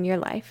grandfather in your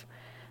life.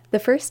 The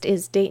first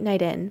is Date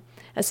Night In,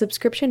 a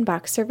subscription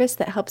box service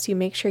that helps you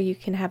make sure you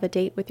can have a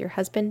date with your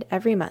husband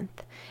every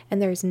month, and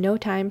there is no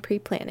time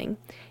pre-planning.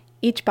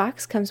 Each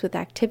box comes with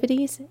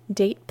activities,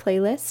 date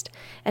playlist,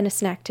 and a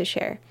snack to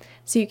share,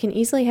 so you can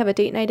easily have a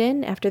date night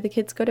in after the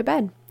kids go to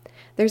bed.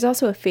 There's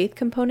also a faith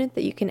component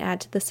that you can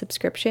add to the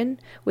subscription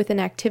with an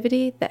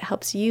activity that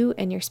helps you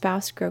and your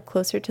spouse grow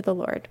closer to the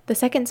Lord. The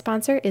second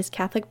sponsor is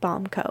Catholic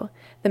Balm Co.,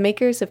 the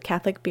makers of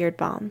Catholic Beard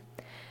Balm.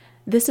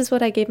 This is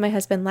what I gave my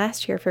husband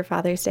last year for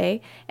Father's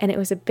Day, and it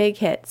was a big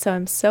hit, so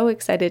I'm so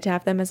excited to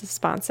have them as a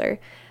sponsor.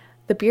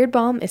 The beard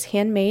balm is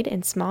handmade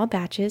in small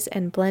batches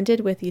and blended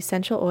with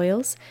essential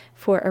oils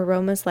for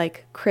aromas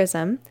like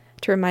chrism,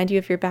 to remind you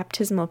of your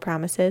baptismal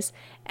promises,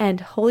 and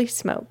holy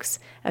smokes,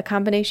 a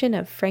combination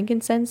of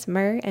frankincense,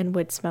 myrrh, and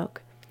wood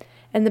smoke.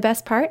 And the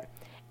best part?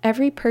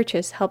 Every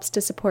purchase helps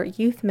to support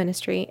youth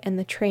ministry and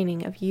the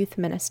training of youth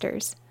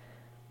ministers.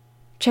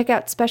 Check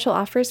out special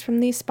offers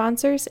from these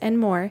sponsors and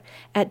more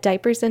at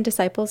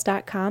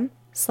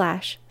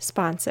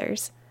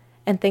diapersanddisciples.com/sponsors.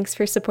 And thanks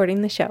for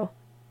supporting the show.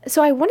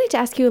 So I wanted to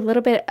ask you a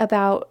little bit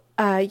about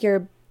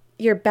your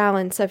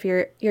balance of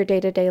your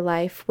day-to-day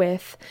life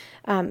with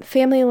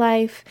family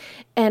life.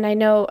 And I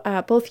know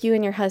both you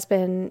and your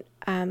husband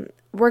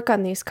work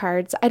on these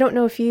cards. I don't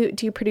know if do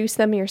you produce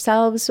them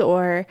yourselves,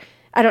 or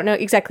I don't know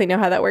exactly know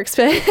how that works,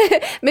 but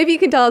maybe you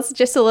can tell us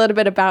just a little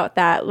bit about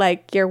that,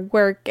 like your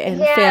work and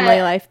family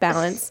Yeah, life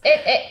balance.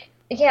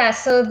 yeah,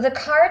 so the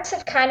cards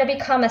have kind of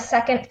become a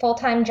second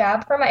full-time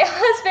job for my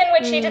husband,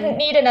 which he didn't Mm,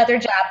 need another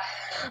job.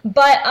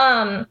 But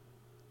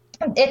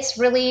it's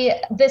really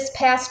this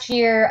past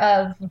year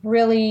of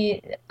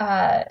really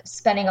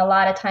spending a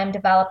lot of time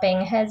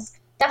developing has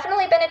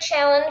definitely been a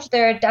challenge.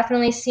 There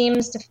definitely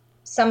seems to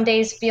some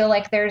days feel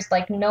like there's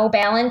like no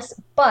balance,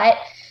 but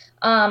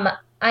um,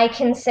 I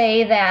can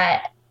say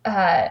that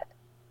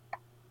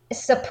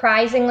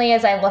surprisingly,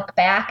 as I look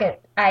back,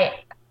 I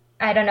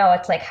don't know.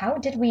 It's like, how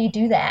did we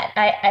do that?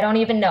 I don't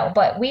even know,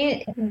 but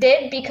we mm.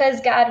 did because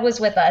God was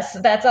with us.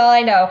 That's all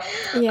I know.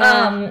 Yeah.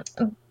 Um,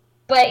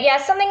 but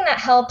yeah, something that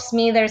helps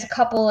me, there's a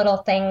couple little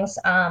things.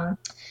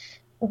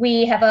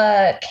 We have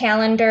a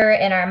calendar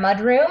in our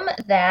mudroom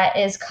that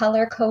is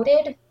color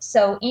coded.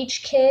 So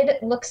each kid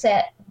looks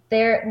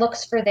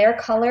for their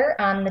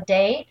color on the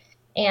day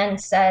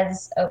and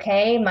says,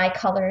 okay, my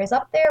color is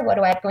up there. What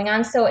do I have going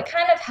on? So it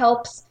kind of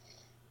helps.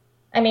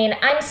 I mean,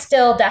 I'm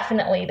still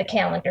definitely the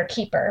calendar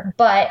keeper,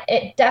 but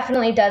it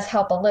definitely does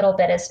help a little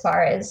bit as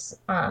far as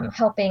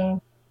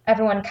helping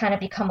everyone kind of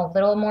become a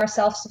little more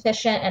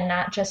self-sufficient and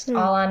not just Mm,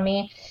 all on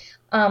me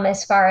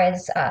as far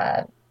as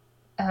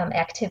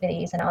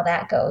activities and all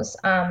that goes.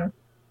 And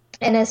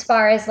as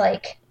far as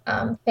like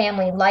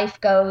family life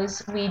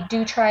goes, we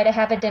do try to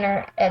have a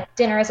dinner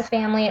as a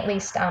family at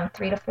least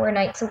 3 to 4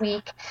 nights a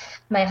week.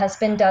 My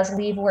husband does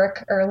leave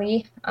work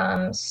early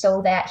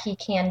so that he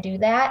can do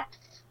that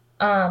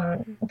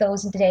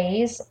those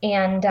days.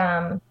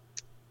 And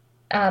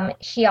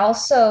he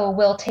also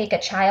will take a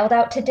child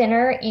out to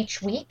dinner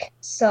each week.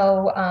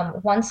 So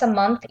once a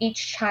month,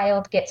 each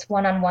child gets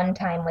one-on-one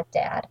time with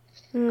dad.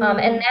 And mm.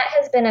 that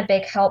has been a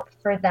big help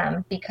for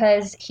them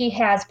because he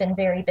has been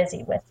very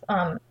busy with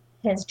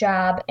his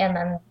job and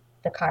then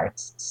the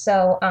cards.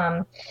 So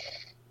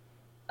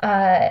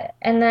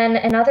and then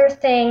another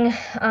thing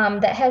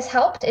that has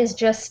helped is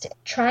just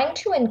trying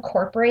to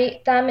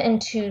incorporate them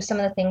into some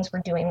of the things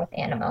we're doing with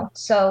Animo.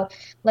 So,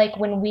 like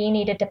when we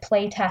needed to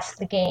play test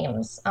the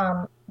games,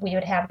 we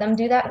would have them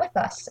do that with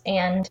us,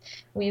 and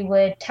we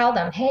would tell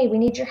them, "Hey, we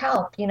need your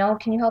help. You know,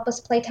 can you help us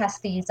play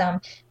test these?"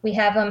 We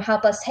have them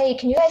help us. Hey,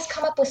 can you guys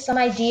come up with some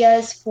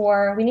ideas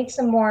for? We need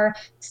some more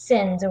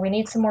sins, or we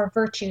need some more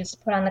virtues to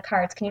put on the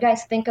cards. Can you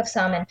guys think of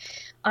some? And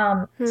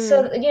Hmm.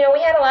 so,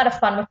 we had a lot of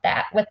fun with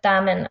that with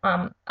them. And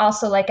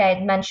also, like I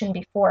had mentioned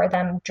before,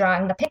 them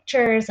drawing the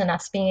pictures and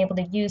us being able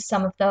to use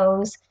some of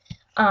those.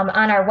 On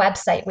our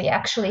website, we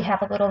actually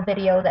have a little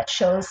video that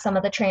shows some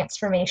of the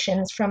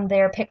transformations from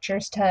their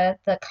pictures to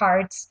the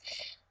cards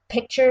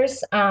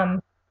pictures.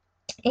 And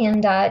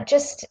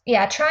just,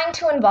 yeah, trying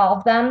to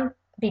involve them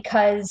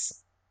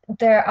because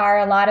there are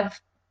a lot of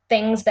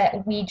things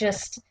that we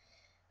just,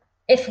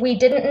 if we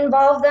didn't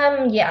involve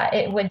them, yeah,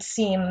 it would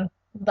seem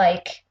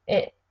like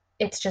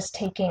it's just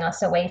taking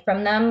us away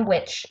from them,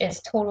 which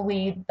is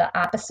totally the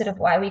opposite of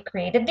why we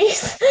created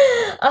these.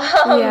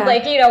 Yeah.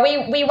 Like,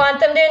 we want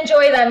them to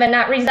enjoy them and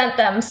not resent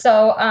them.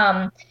 So,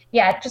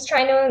 yeah, just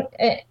trying to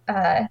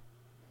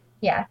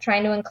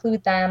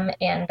include them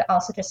and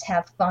also just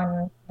have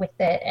fun with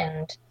it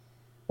and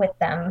with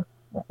them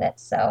with it.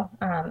 So,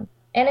 and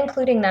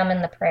including them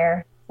in the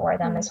prayer for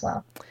them as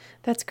well.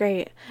 That's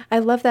great. I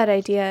love that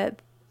idea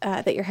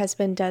that your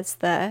husband does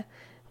the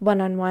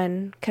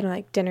one-on-one kind of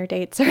like dinner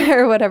dates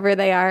or whatever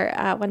they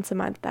are once a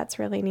month. That's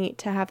really neat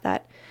to have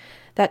that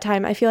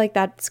time. I feel like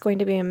that's going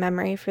to be a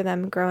memory for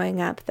them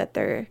growing up that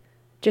they're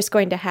just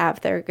going to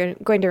have. They're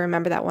going to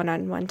remember that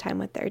one-on-one time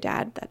with their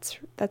dad.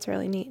 That's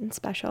really neat and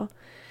special.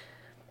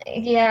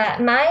 Yeah,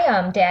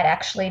 my dad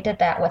actually did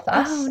that with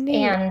Oh, us,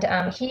 neat.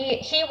 and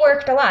he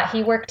worked a lot.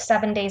 He worked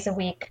 7 days a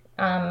week.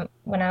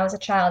 When I was a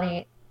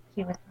child,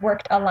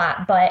 worked a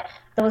lot, but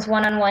those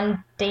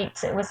one-on-one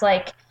dates, it was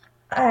like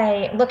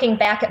I looking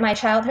back at my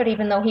childhood,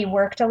 even though he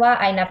worked a lot,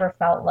 I never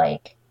felt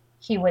like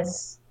he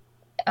was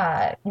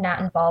not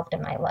involved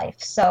in my life.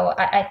 So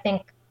I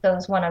think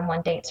those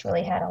one-on-one dates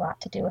really had a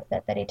lot to do with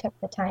it, that he took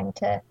the time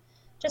to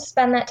just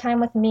spend that time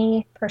with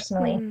me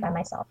personally by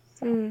myself.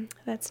 So.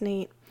 That's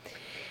neat.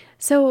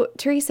 So,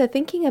 Teresa,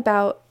 thinking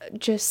about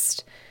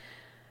just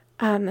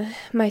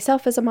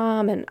myself as a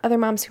mom and other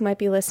moms who might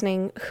be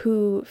listening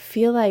who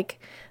feel like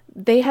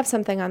they have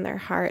something on their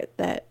heart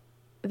that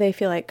they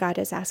feel like God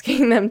is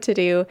asking them to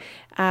do.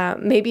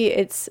 Maybe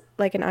it's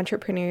like an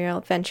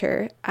entrepreneurial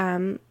venture,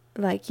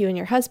 like you and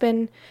your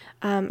husband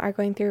are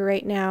going through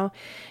right now.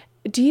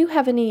 Do you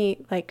have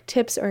any like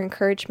tips or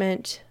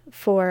encouragement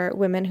for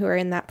women who are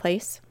in that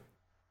place?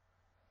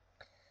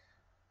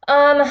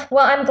 Well,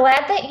 I'm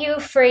glad that you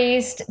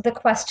phrased the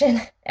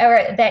question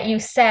or that you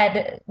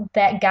said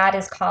that God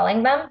is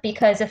calling them,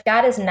 because if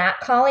God is not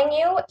calling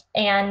you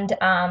and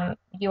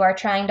you are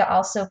trying to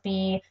also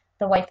be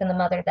the wife and the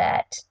mother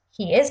that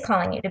He is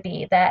calling you to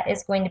be, that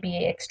is going to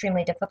be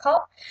extremely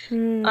difficult.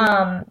 Hmm.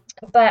 Um,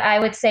 but I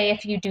would say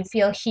if you do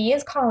feel He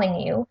is calling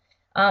you,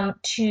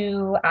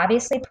 to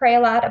obviously pray a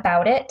lot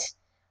about it.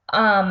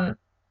 Um,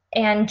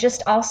 and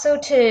just also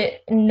to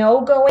know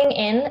going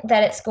in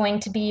that it's going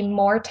to be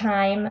more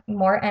time,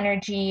 more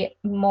energy,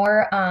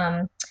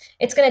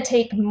 it's going to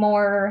take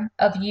more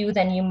of you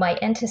than you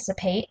might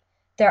anticipate.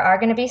 There are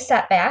going to be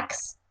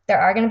setbacks,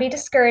 there are going to be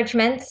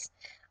discouragements.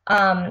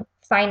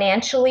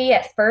 Financially,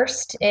 at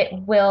first,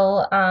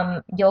 you'll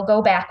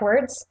go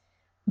backwards.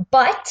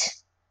 But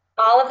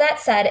all of that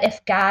said,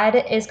 if God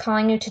is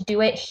calling you to do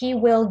it, He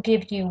will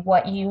give you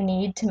what you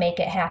need to make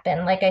it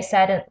happen. Like I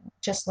said,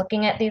 just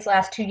looking at these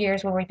last 2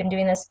 years where we've been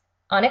doing this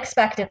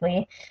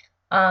unexpectedly,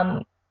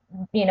 um,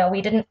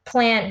 we didn't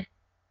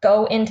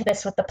go into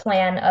this with the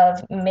plan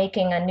of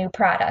making a new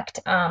product.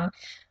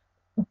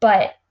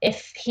 But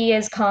if He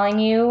is calling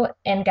you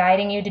and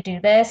guiding you to do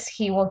this,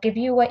 He will give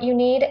you what you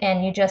need,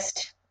 and you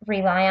just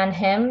rely on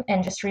Him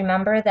and just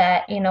remember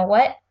that, you know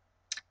what?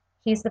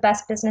 He's the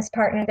best business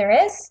partner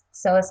there is.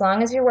 So as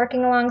long as you're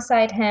working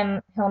alongside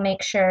him, he'll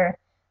make sure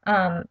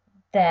um,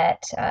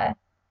 that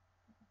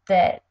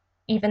that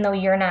even though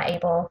you're not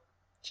able,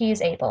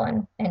 he's able,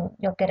 and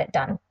you'll get it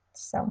done.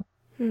 So.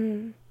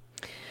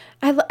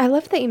 I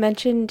love that you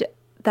mentioned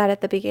that at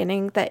the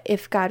beginning, that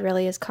if God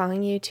really is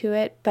calling you to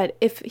it, but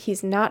if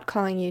He's not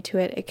calling you to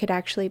it, it could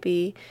actually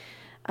be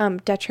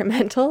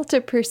detrimental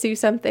to pursue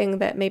something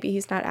that maybe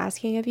He's not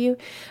asking of you.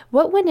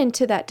 What went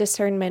into that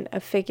discernment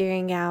of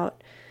figuring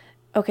out,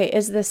 okay,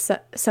 is this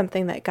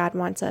something that God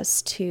wants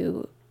us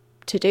to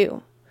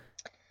do?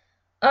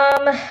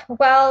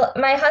 Well,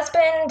 my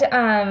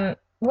husband,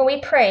 well,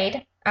 we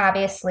prayed,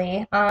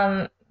 obviously.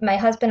 My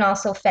husband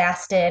also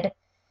fasted,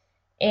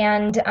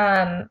 and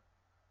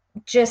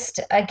just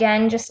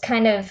again, just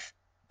kind of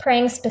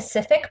praying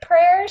specific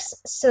prayers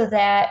so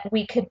that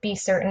we could be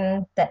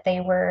certain that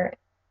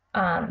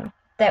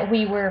that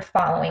we were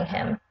following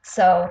him.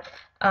 So,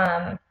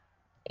 um,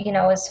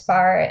 as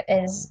far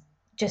as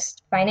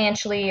just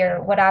financially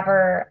or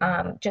whatever,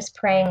 just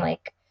praying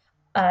like,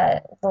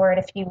 Lord,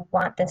 if you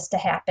want this to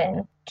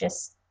happen,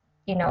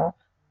 you know,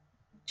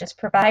 just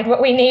provide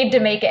what we need to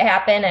make it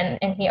happen,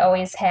 and he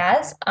always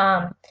has.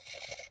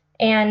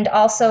 And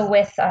also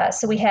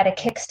so we had a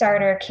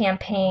Kickstarter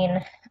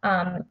campaign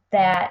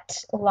that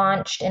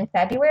launched in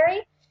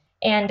February.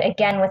 And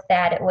again, with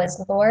that, it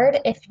was, Lord,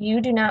 if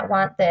you do not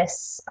want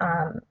this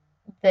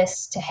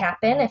to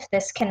happen, if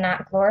this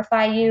cannot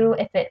glorify you,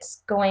 if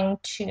it's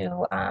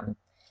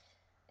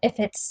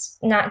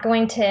not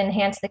going to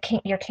enhance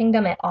your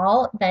kingdom at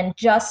all, then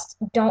just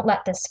don't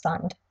let this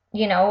fund.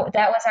 That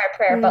was our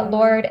prayer. But Mm,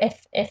 Lord,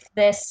 if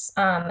this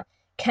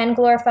can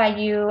glorify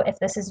you, if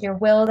this is your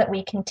will that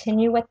we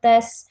continue with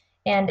this,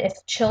 and if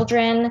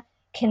children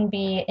can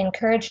be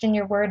encouraged in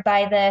your word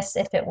by this,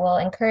 if it will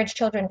encourage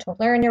children to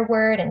learn your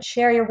word and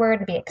share your word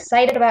and be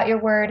excited about your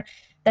word,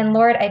 then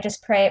Lord, I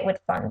just pray it would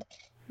fund.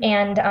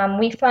 And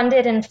we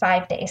funded in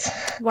 5 days.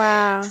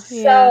 wow. Yeah.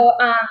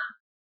 So,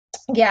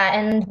 yeah,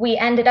 and we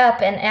ended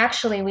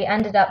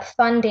up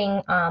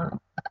funding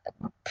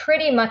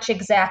pretty much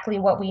exactly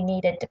what we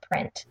needed to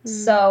print. Mm.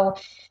 So,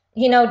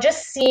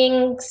 just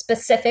seeing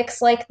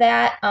specifics like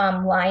that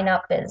line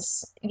up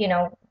is,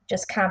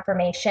 just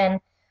confirmation.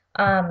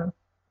 Um,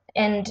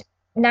 and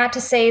not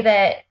to say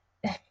that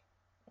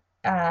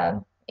uh,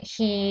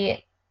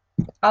 he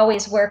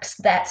always works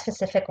that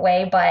specific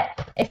way,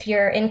 but if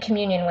you're in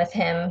communion with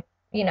him,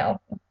 you know,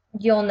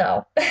 you'll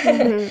know.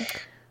 Hmm.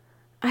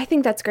 I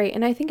think that's great.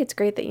 And I think it's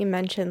great that you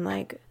mentioned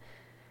like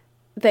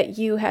that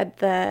you had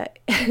the,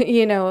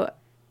 you know,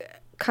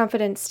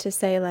 confidence to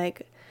say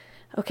like,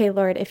 okay,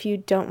 Lord, if you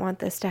don't want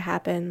this to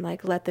happen,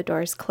 like let the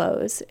doors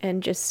close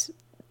and just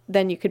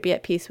then you could be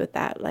at peace with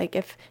that. Like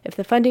if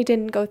the funding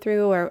didn't go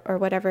through or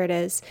whatever it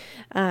is,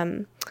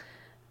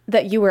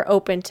 that you were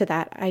open to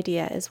that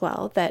idea as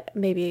well, that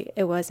maybe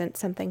it wasn't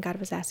something God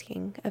was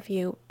asking of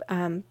you,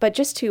 but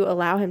just to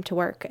allow him to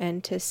work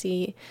and to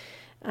see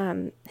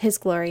his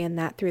glory in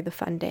that through the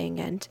funding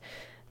and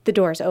the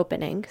doors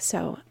opening.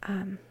 So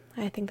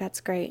I think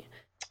that's great.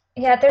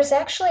 Yeah, there's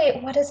actually,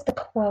 what is the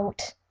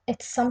quote?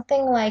 It's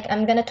something like,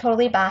 I'm going to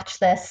totally botch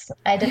this.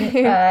 I didn't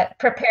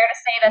prepare to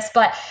say this,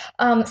 but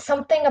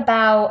something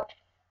about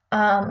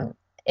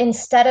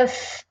instead of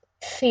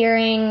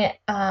fearing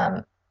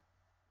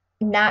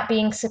not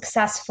being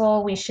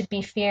successful, we should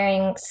be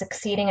fearing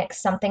succeeding at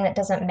something that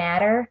doesn't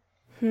matter,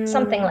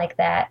 something Hmm. like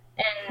that.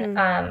 And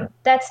Hmm.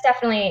 that's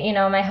definitely,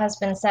 my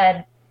husband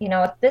said,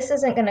 if this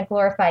isn't going to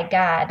glorify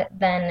God,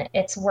 then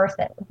it's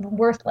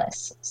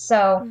worthless.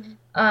 So Hmm.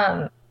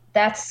 um,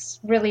 that's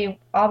really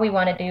all we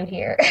want to do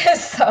here.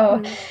 So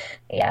Hmm.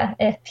 yeah,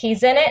 if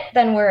he's in it,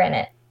 then we're in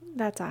it.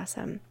 That's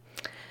awesome.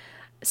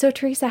 So,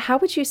 Teresa, how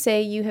would you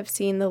say you have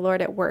seen the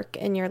Lord at work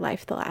in your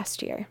life the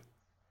last year?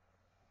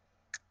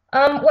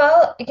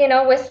 Well,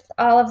 with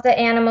all of the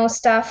Animo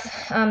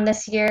stuff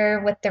this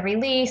year with the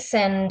release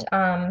and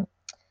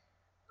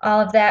all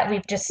of that,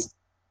 we've just,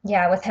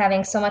 yeah, with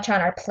having so much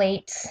on our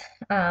plates,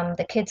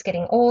 the kids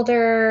getting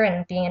older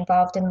and being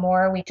involved in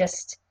more,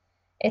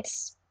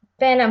 it's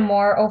been a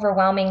more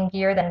overwhelming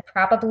year than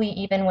probably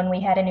even when we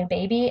had a new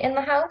baby in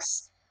the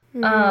house.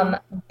 Hmm. Um,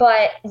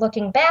 but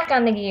looking back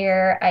on the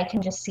year, I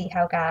can just see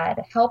how God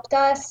helped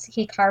us.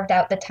 He carved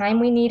out the time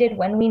we needed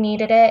when we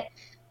needed it,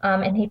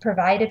 and He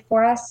provided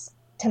for us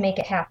to make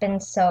it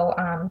happen. So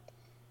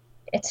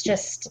it's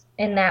just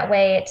in that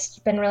way, it's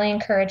been really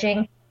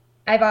encouraging.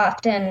 I've Hmm.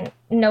 often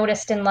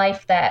noticed in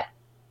life that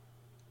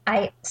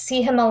I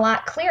see him a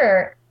lot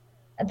clearer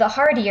the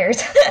hard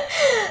years.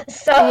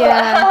 So,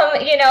 Yeah.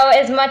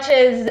 as much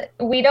as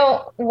we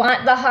don't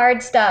want the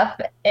hard stuff,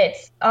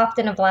 it's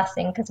often a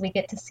blessing because we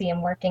get to see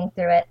him working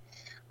through it.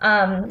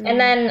 And Hmm.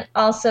 then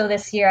also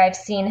this year, I've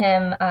seen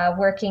him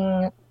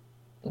working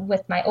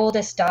with my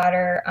oldest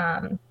daughter.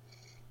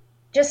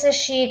 Just as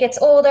she gets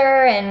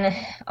older and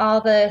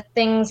all the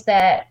things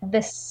that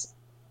this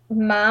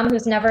mom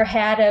who's never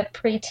had a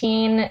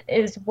preteen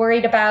is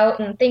worried about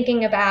and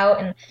thinking about,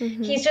 and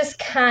Hmm. he's just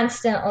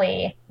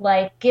constantly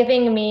like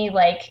giving me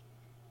like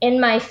in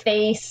my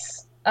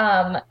face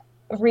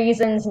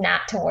reasons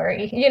not to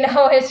worry.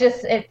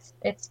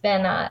 It's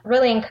been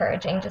really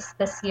encouraging just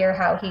this year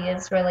how he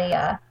is really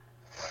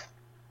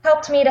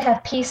helped me to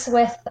have peace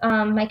with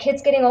my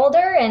kids getting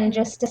older and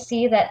just to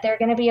see that they're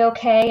going to be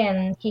okay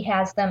and he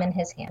has them in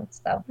his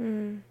hands. So,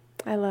 Hmm.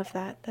 I love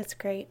that. That's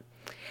great.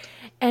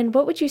 And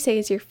what would you say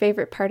is your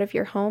favorite part of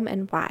your home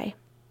and why?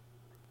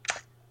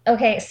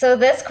 okay, so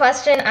this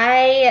question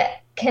I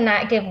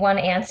cannot give one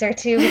answer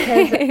to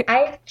because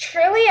I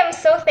truly am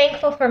so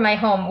thankful for my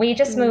home. We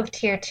just Mm. moved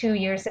here 2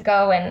 years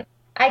ago and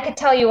I could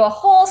tell you a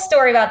whole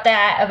story about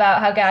that, about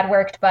how God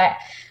worked, but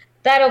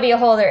would be a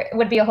whole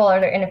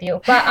other interview.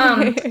 But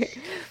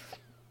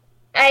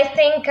I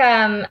think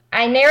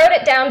I narrowed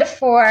it down to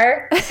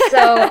four.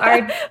 So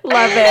our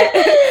Love it.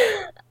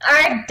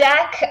 our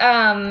deck,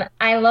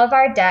 I love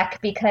our deck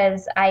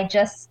because I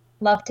just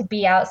love to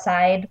be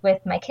outside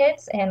with my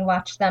kids and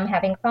watch them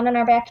having fun in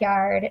our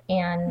backyard.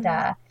 And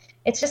Mm.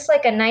 it's just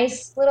like a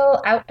nice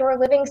little outdoor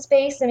living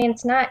space. I mean,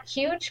 it's not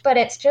huge, but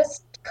it's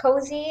just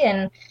cozy.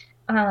 And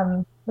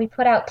we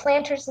put out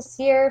planters this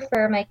year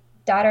for my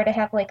daughter to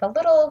have like a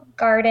little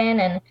garden,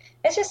 and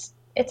it's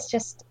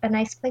just a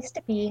nice place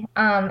to be.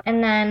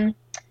 And then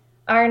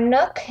our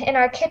nook in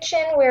our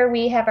kitchen where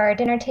we have our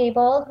dinner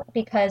table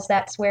because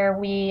that's where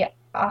we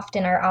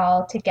often are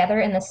all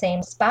together in the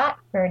same spot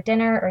for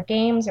dinner or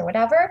games or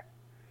whatever.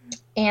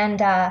 And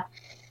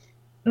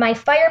my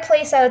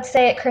fireplace, I would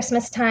say at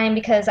Christmas time,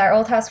 because our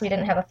old house we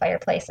didn't have a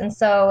fireplace, and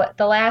so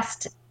the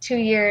last 2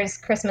 years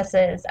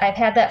Christmases I've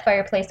had that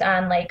fireplace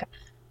on like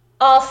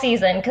all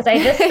season because I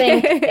just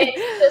think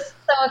it's just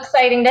so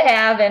exciting to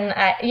have. And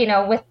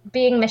with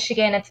being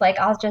Michigan, it's like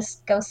I'll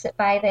just go sit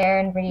by there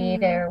and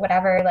read Mm. or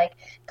whatever, like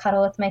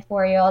cuddle with my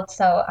 4-year-old.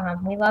 So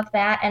we love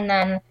that. And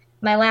then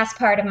my last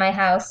part of my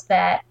house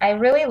that I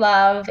really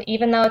love,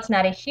 even though it's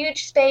not a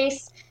huge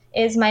space,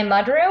 is my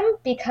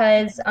mudroom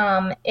because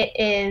it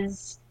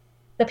is.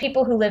 The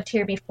people who lived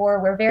here before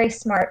were very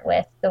smart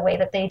with the way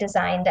that they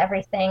designed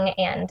everything,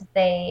 and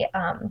the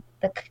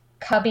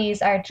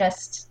cubbies are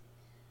just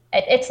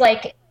it's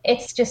like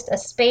it's just a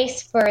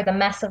space for the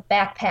mess of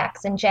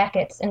backpacks and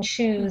jackets and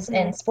shoes Mm-hmm.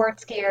 and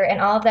sports gear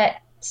and all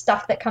that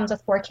stuff that comes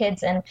with 4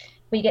 kids. And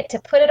we get to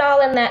put it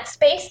all in that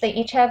space. They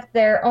each have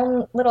their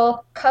own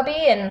little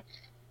cubby, and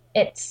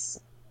it's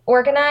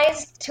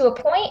organized to a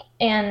point,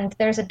 and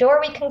there's a door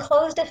we can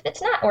close if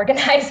it's not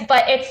organized,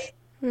 but it's,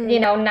 Hmm.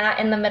 not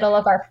in the middle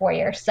of our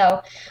foyer.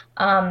 So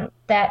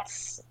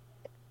that's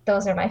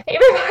those are my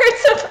favorite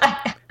parts of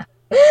my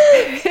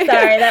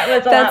Sorry, that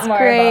was a lot That's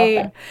more involved great.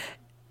 than.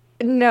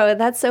 No,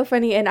 that's so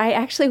funny. And I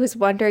actually was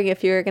wondering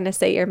if you were going to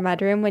say your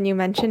mudroom when you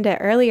mentioned it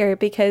earlier,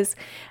 because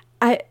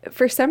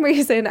for some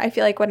reason, I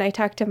feel like when I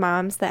talk to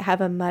moms that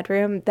have a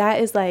mudroom, that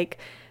is like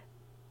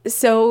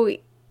so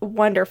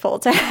wonderful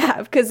to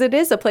have because it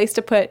is a place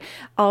to put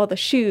all the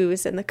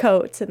shoes and the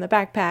coats and the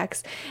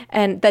backpacks,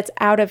 and that's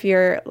out of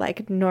your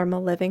like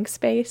normal living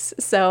space.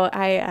 So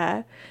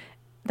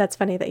that's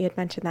funny that you had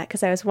mentioned that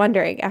because I was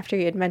wondering after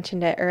you had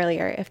mentioned it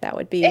earlier if that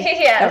would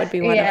Yes,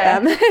 be one of yeah.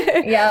 them.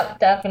 Yep,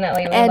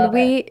 definitely. We And love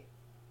it.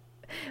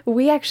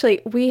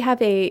 we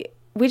have a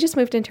we just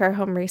moved into our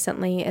home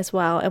recently as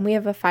well, and we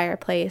have a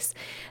fireplace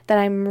that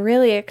I'm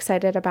really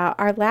excited about.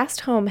 Our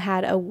last home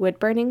had a wood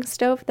burning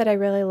stove that I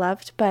really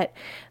loved, but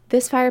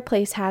this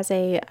fireplace has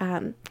a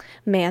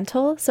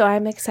mantle, so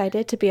I'm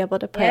excited to be able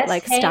to put Yes,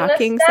 like hang the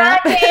stockings up.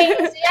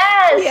 stockings.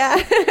 Yes.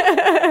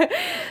 Yeah.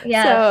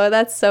 Yes. So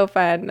that's so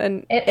fun,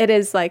 and It it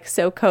is like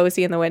so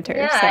cozy in the winter.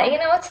 yeah, So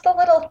it's the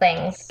little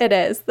things. it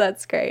is.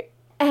 That's great.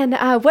 And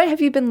what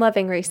have you been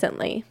loving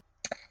recently?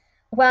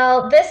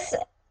 Well, this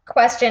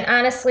question,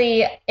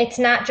 honestly, it's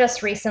not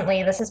just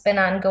recently. This has been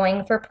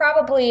ongoing for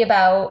probably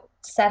about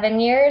 7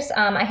 years.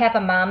 I have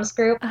a mom's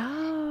group,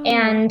 Oh.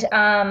 and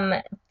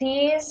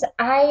these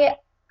I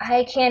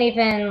can't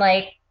even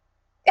like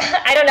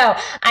I don't know.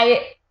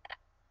 I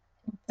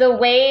The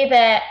way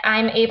that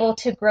I'm able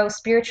to grow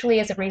spiritually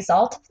as a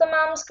result of the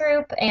moms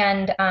group,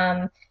 and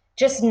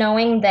just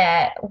knowing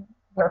that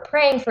we're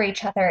praying for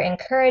each other,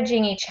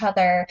 encouraging each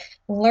other,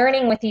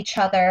 learning with each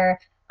other,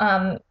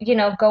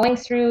 going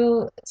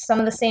through some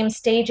of the same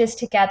stages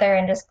together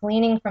and just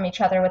gleaning from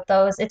each other with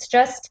those.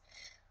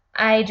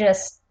 I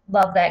just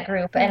love that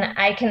group. And Mm,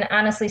 I can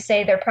honestly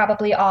say they're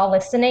probably all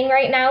listening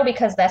right now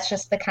because that's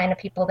just the kind of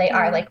people they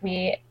are. yeah. Like,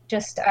 we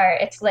just are,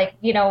 it's like,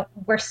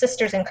 we're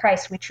sisters in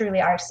Christ. We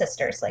truly are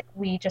sisters. Like,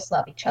 we just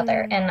love each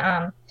other. Mm,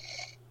 And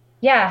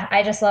yeah,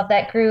 I just love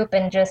that group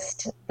and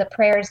just the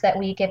prayers that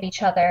we give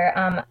each other.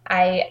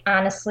 I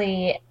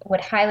honestly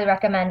would highly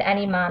recommend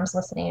any moms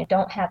listening who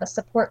don't have a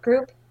support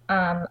group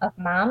of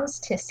moms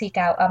to seek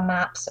out a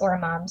MOPS or a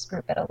moms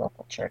group at a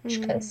local church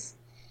mm, because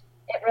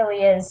it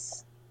really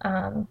is.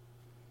 Um,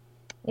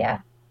 yeah,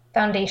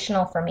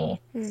 foundational for me.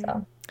 mm.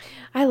 So,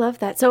 I love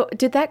that. So,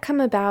 did that come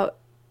about?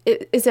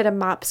 Is it a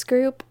MOPS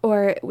group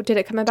or did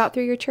it come about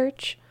through your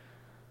church?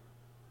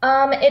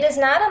 it is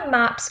not a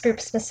MOPS group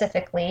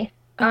specifically.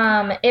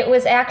 Okay. It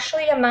was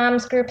actually a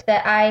moms group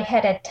that I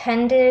had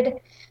attended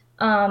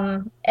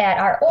at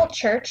our old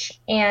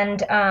church,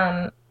 and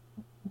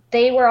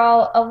they were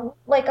all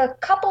like a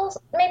couple,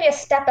 maybe a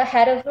step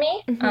ahead of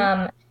me.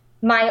 Hmm.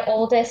 My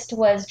oldest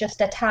was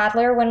just a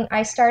toddler when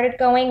I started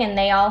going, and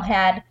they all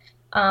had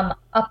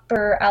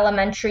upper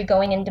elementary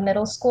going into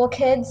middle school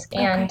kids,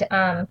 and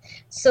Okay.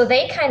 so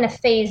they kind of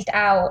phased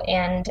out.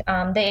 And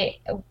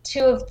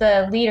two of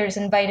the leaders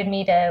invited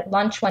me to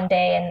lunch one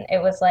day, and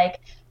it was like,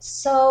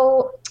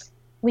 so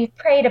we've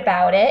prayed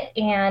about it,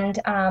 and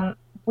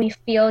we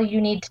feel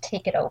you need to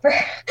take it over.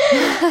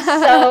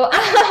 So,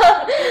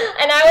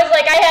 and I was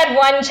like, I had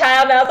one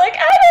child, and I was like,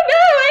 I don't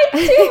know,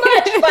 it's too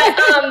much.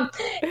 But,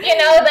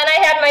 then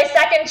I had my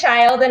second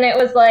child, and it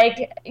was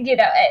like,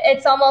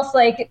 it's almost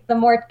like the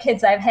more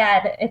kids I've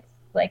had, it's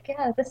like,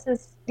 yeah, this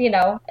is,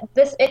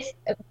 it's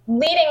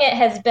leading it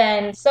has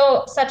been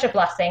such a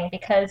blessing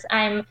because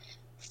I'm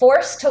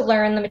forced to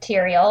learn the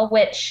material,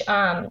 which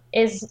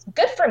is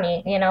good for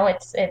me.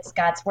 It's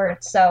God's word.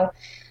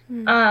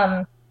 Mm,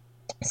 Um,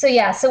 so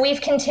yeah, so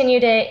we've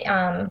continued it,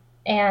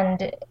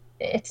 and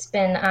it's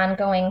been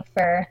ongoing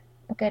for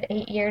a good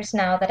 8 years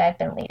now that I've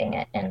been leading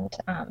it. And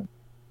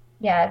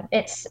yeah,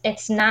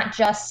 it's not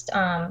just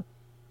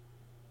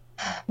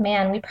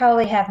man, we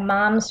probably have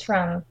moms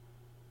from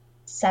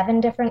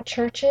 7 different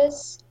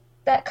churches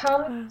that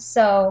come. wow.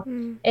 So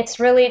Mm, it's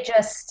really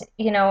just,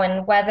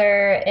 and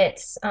whether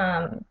it's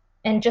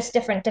and just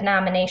different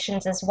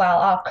denominations as well,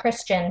 all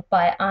Christian,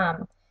 but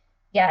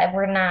yeah,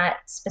 we're not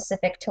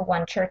specific to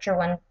one church or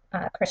one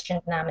Christian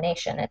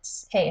denomination.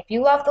 It's, hey, if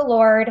you love the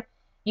Lord,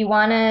 you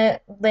want to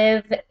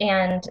live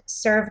and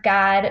serve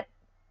God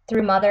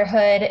through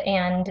motherhood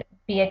and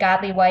be a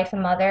godly wife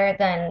and mother,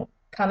 then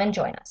come and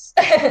join us.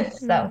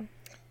 So, mm.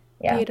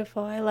 yeah.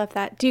 Beautiful. I love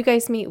that. Do you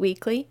guys meet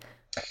weekly?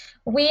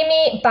 We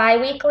meet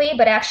bi-weekly,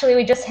 but actually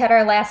we just had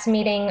our last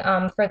meeting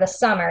for the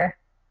summer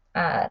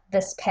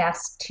this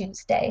past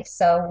Tuesday.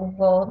 So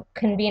we'll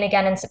convene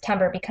again in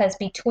September because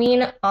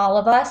between all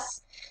of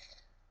us,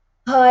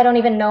 oh, I don't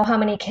even know how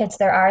many kids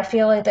there are. I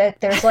feel like that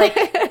there's like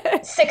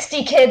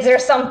 60 kids or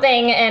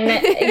something. And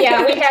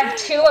yeah, we have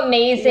two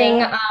amazing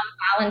Yeah.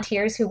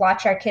 volunteers who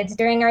watch our kids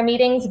during our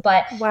meetings,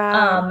 but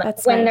Wow,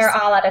 that's when they're nice.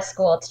 all out of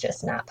school, it's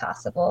just not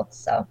possible.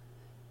 So,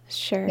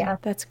 Sure, yeah.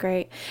 that's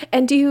great.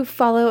 And do you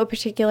follow a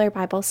particular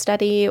Bible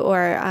study,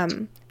 or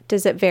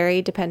does it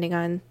vary depending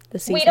on the We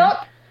season? don't,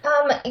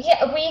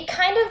 yeah, we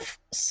kind of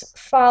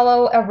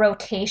follow a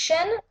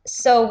rotation.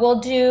 So we'll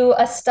do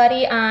a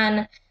study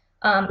on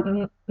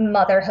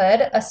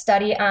motherhood, a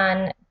study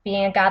on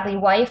being a godly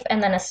wife,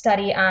 and then a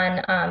study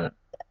on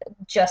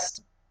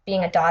just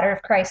being a daughter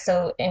of Christ.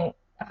 So in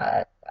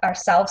uh,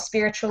 ourselves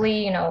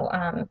spiritually,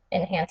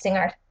 enhancing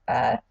our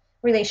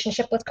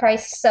relationship with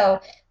Christ. So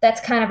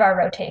that's kind of our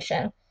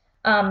rotation.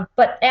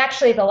 But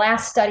actually, the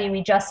last study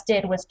we just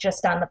did was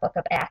just on the book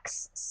of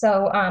Acts.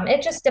 So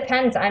it just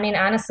depends. I mean,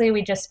 honestly,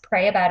 we just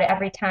pray about it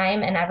every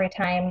time, and every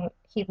time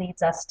he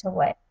leads us to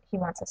what he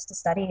wants us to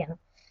study. And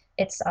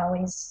it's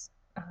always,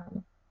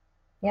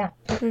 yeah,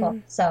 fruitful.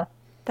 Mm, So,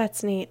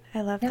 that's neat.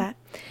 I love yeah. that.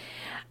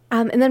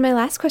 And then my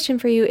last question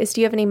for you is,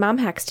 do you have any mom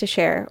hacks to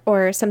share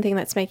or something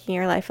that's making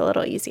your life a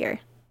little easier?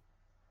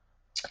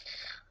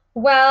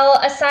 Well,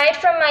 aside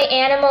from my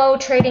Animo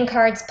trading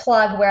cards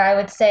plug, where I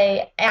would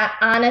say,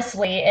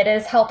 honestly, it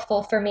is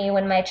helpful for me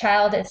when my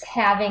child is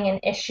having an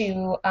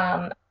issue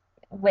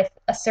with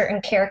a certain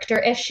character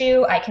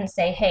issue. I can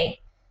say, hey,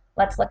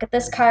 let's look at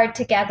this card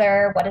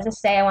together. What does it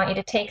say? I want you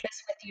to take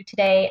this with you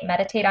today,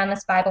 meditate on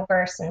this Bible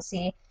verse, and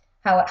see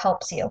how it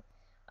helps you.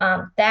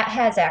 That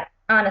has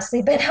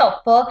honestly been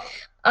helpful.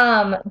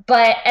 And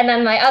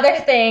then my other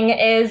thing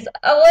is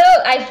a little,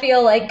 I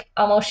feel like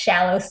almost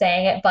shallow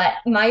saying it, but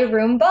my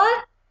Roomba,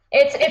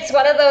 it's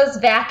one of those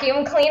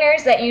vacuum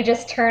cleaners that you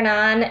just turn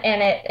on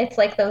and it's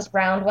like those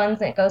round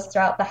ones and it goes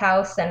throughout the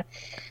house. And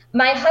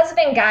my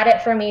husband got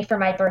it for me for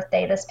my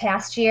birthday this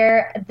past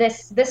year.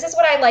 This is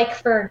what I like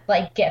for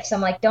like gifts.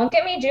 I'm like, don't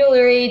get me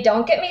jewelry,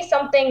 don't get me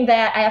something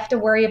that I have to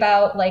worry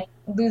about like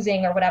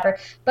losing or whatever,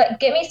 but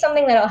get me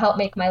something that'll help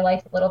make my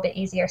life a little bit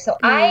easier. So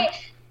Mm.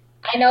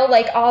 I know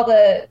like all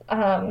the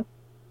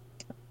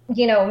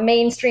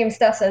mainstream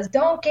stuff says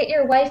don't get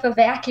your wife a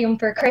vacuum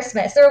for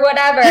Christmas or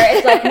whatever.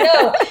 It's like,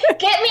 no,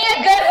 get me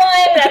a good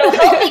one that'll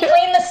help me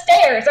clean the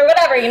stairs or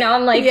whatever.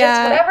 I'm like, just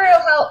Yeah. whatever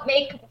will help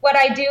make what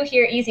I do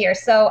here easier.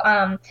 So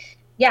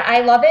yeah, I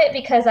love it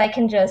because I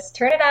can just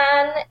turn it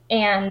on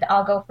and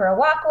I'll go for a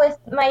walk with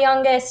my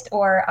youngest,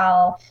 or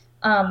I'll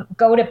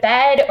go to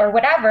bed or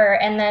whatever.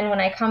 And then when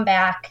I come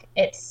back,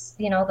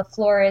 the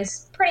floor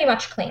is pretty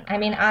much clean. I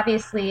mean,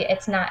 obviously,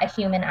 it's not a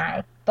human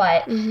eye,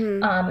 but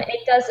Hmm.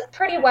 it does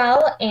pretty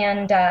well.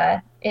 And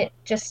it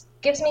just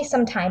gives me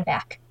some time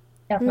back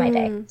of my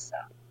day. Mm. So,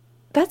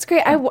 That's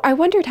great. I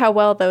wondered how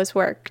well those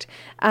worked.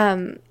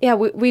 Yeah,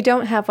 we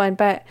don't have one,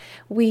 but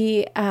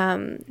we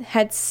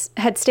had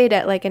stayed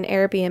at like an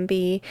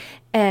Airbnb,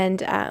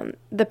 and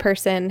the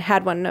person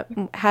had one,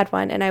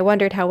 and I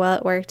wondered how well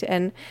it worked.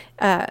 And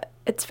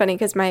it's funny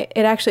because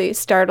it actually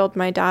startled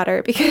my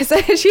daughter because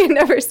she had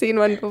never seen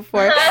one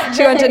before.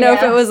 She wanted to know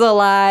if it yeah. was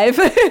alive,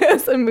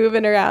 so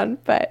moving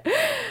around. But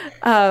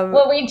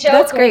Well, we that's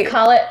joke, we great.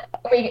 call it,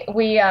 I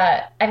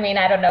mean,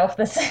 I don't know if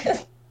this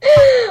is,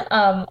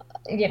 um,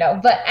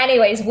 but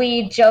anyways,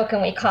 we joke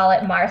and we call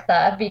it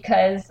Martha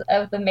because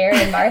of the Mary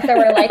and Martha.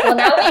 We're like, well,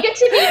 now we get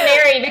to be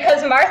Mary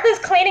because Martha's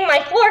cleaning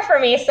my floor for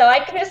me, so I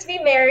can just be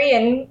Mary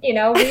and, read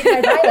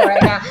my Bible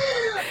right now.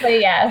 But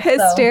yeah, so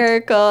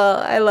Hysterical.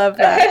 I love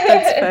that.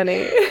 That's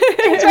funny.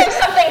 can throw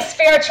something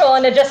spiritual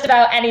into just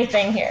about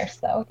anything here.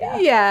 So yeah.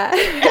 Yeah.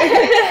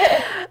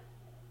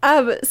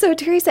 So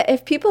Teresa,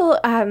 if people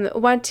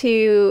want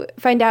to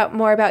find out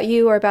more about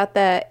you or about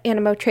the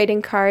Animo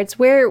trading cards,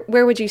 where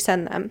would you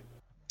send them?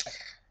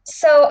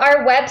 So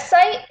our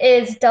website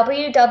is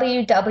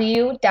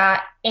www.animo,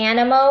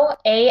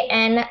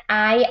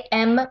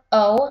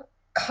 ANIMO,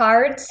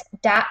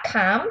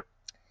 cards.com.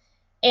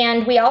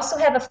 And we also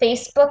have a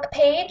Facebook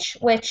page,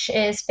 which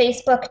is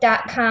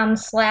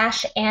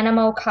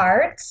facebook.com/animo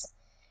cards.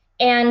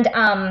 And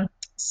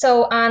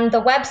so on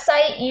the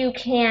website, you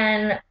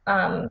can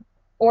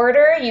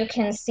order, you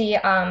can see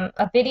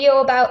a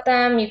video about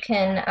them, you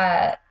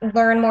can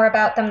learn more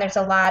about them. There's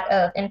a lot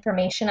of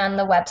information on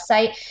the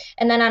website.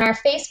 And then on our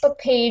Facebook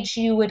page,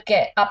 you would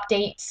get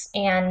updates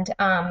and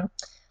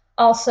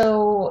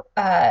also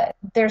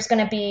there's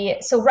going to be,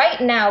 so right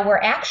now we're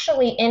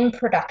actually in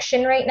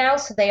production right now.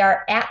 So they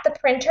are at the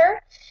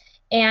printer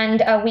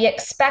and we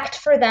expect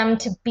for them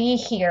to be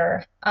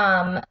here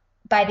by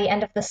the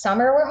end of the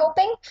summer, we're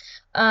hoping.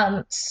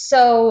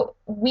 So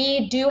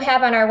we do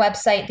have on our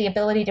website the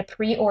ability to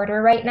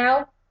pre-order right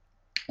now,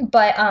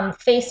 but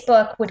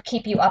Facebook would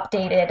keep you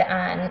updated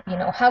on,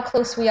 how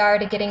close we are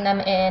to getting them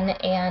in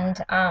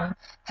and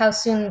how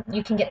soon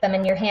you can get them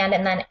in your hand.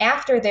 And then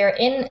after they're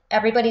in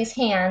everybody's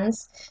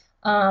hands,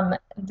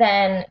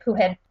 then who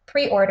had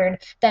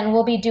pre-ordered, then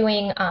we'll be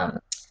doing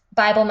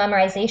Bible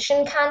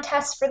memorization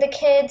contests for the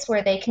kids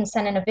where they can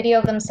send in a video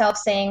of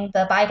themselves saying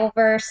the Bible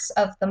verse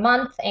of the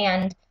month,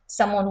 and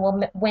someone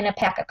will win a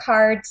pack of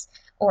cards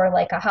or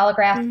like a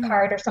holograph Mm.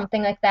 card or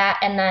something like that.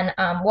 And then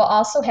we'll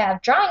also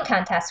have drawing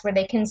contests where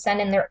they can send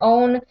in their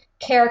own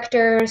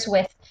characters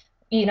with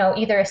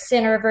either a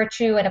sin or a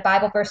virtue and a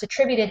Bible verse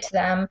attributed to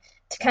them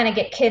to kind of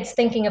get kids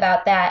thinking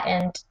about that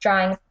and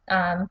drawing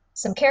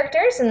some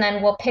characters, and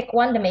then we'll pick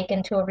one to make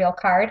into a real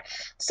card.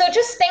 So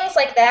just things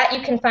like that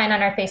you can find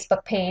on our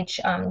Facebook page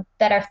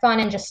that are fun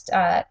and just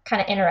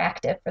kind of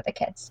interactive for the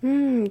kids.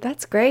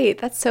 That's great.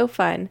 That's so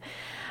fun.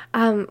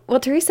 Well,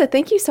 Teresa,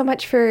 thank you so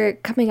much for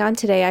coming on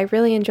today. I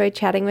really enjoyed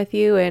chatting with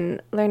you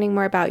and learning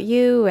more about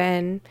you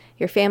and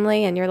your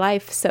family and your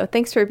life. So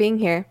thanks for being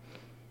here.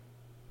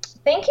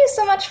 Thank you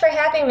so much for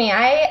having me.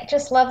 I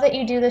just love that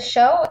you do this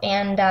show,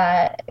 and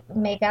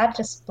may God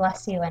just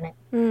bless you in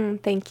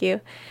it. Thank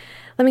you.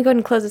 Let me go ahead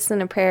and close this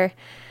in a prayer.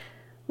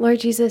 Lord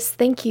Jesus,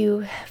 thank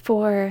you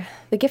for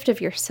the gift of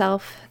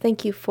yourself.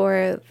 Thank you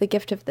for the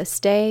gift of this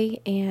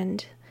day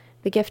and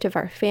the gift of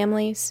our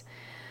families.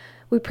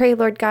 We pray,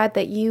 Lord God,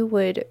 that you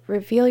would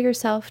reveal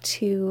yourself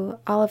to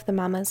all of the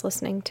mamas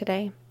listening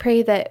today.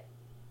 Pray that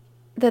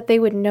they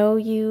would know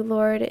you,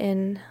 Lord,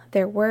 in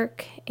their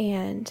work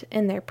and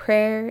in their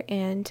prayer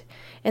and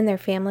in their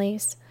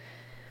families.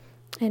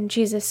 And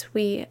Jesus,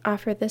 we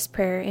offer this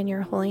prayer in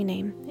your holy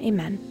name.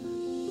 Amen.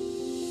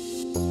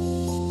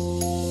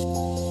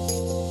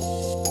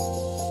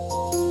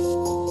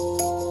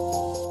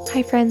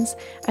 Hi, friends.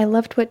 I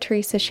loved what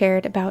Teresa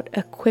shared about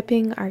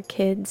equipping our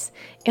kids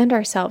and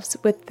ourselves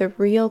with the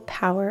real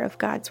power of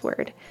God's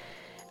Word.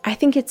 I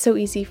think it's so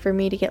easy for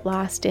me to get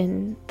lost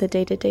in the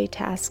day-to-day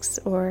tasks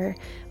or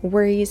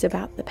worries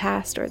about the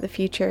past or the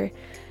future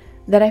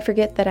that I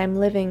forget that I'm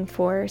living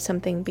for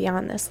something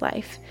beyond this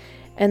life,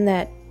 and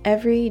that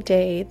every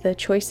day the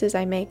choices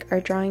I make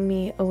are drawing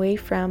me away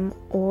from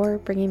or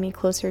bringing me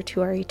closer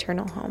to our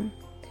eternal home.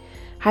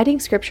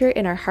 Hiding Scripture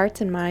in our hearts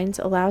and minds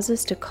allows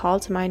us to call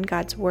to mind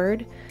God's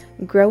Word,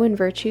 grow in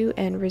virtue,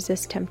 and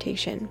resist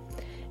temptation.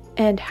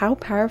 And how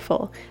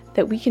powerful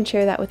that we can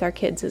share that with our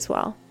kids as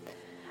well.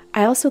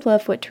 I also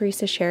love what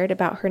Teresa shared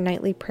about her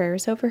nightly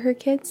prayers over her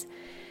kids.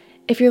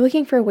 If you're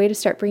looking for a way to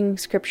start bringing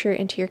Scripture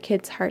into your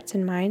kids' hearts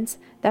and minds,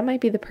 that might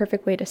be the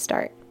perfect way to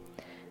start.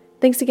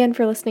 Thanks again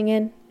for listening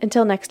in.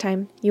 Until next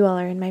time, you all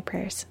are in my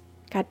prayers.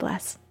 God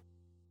bless.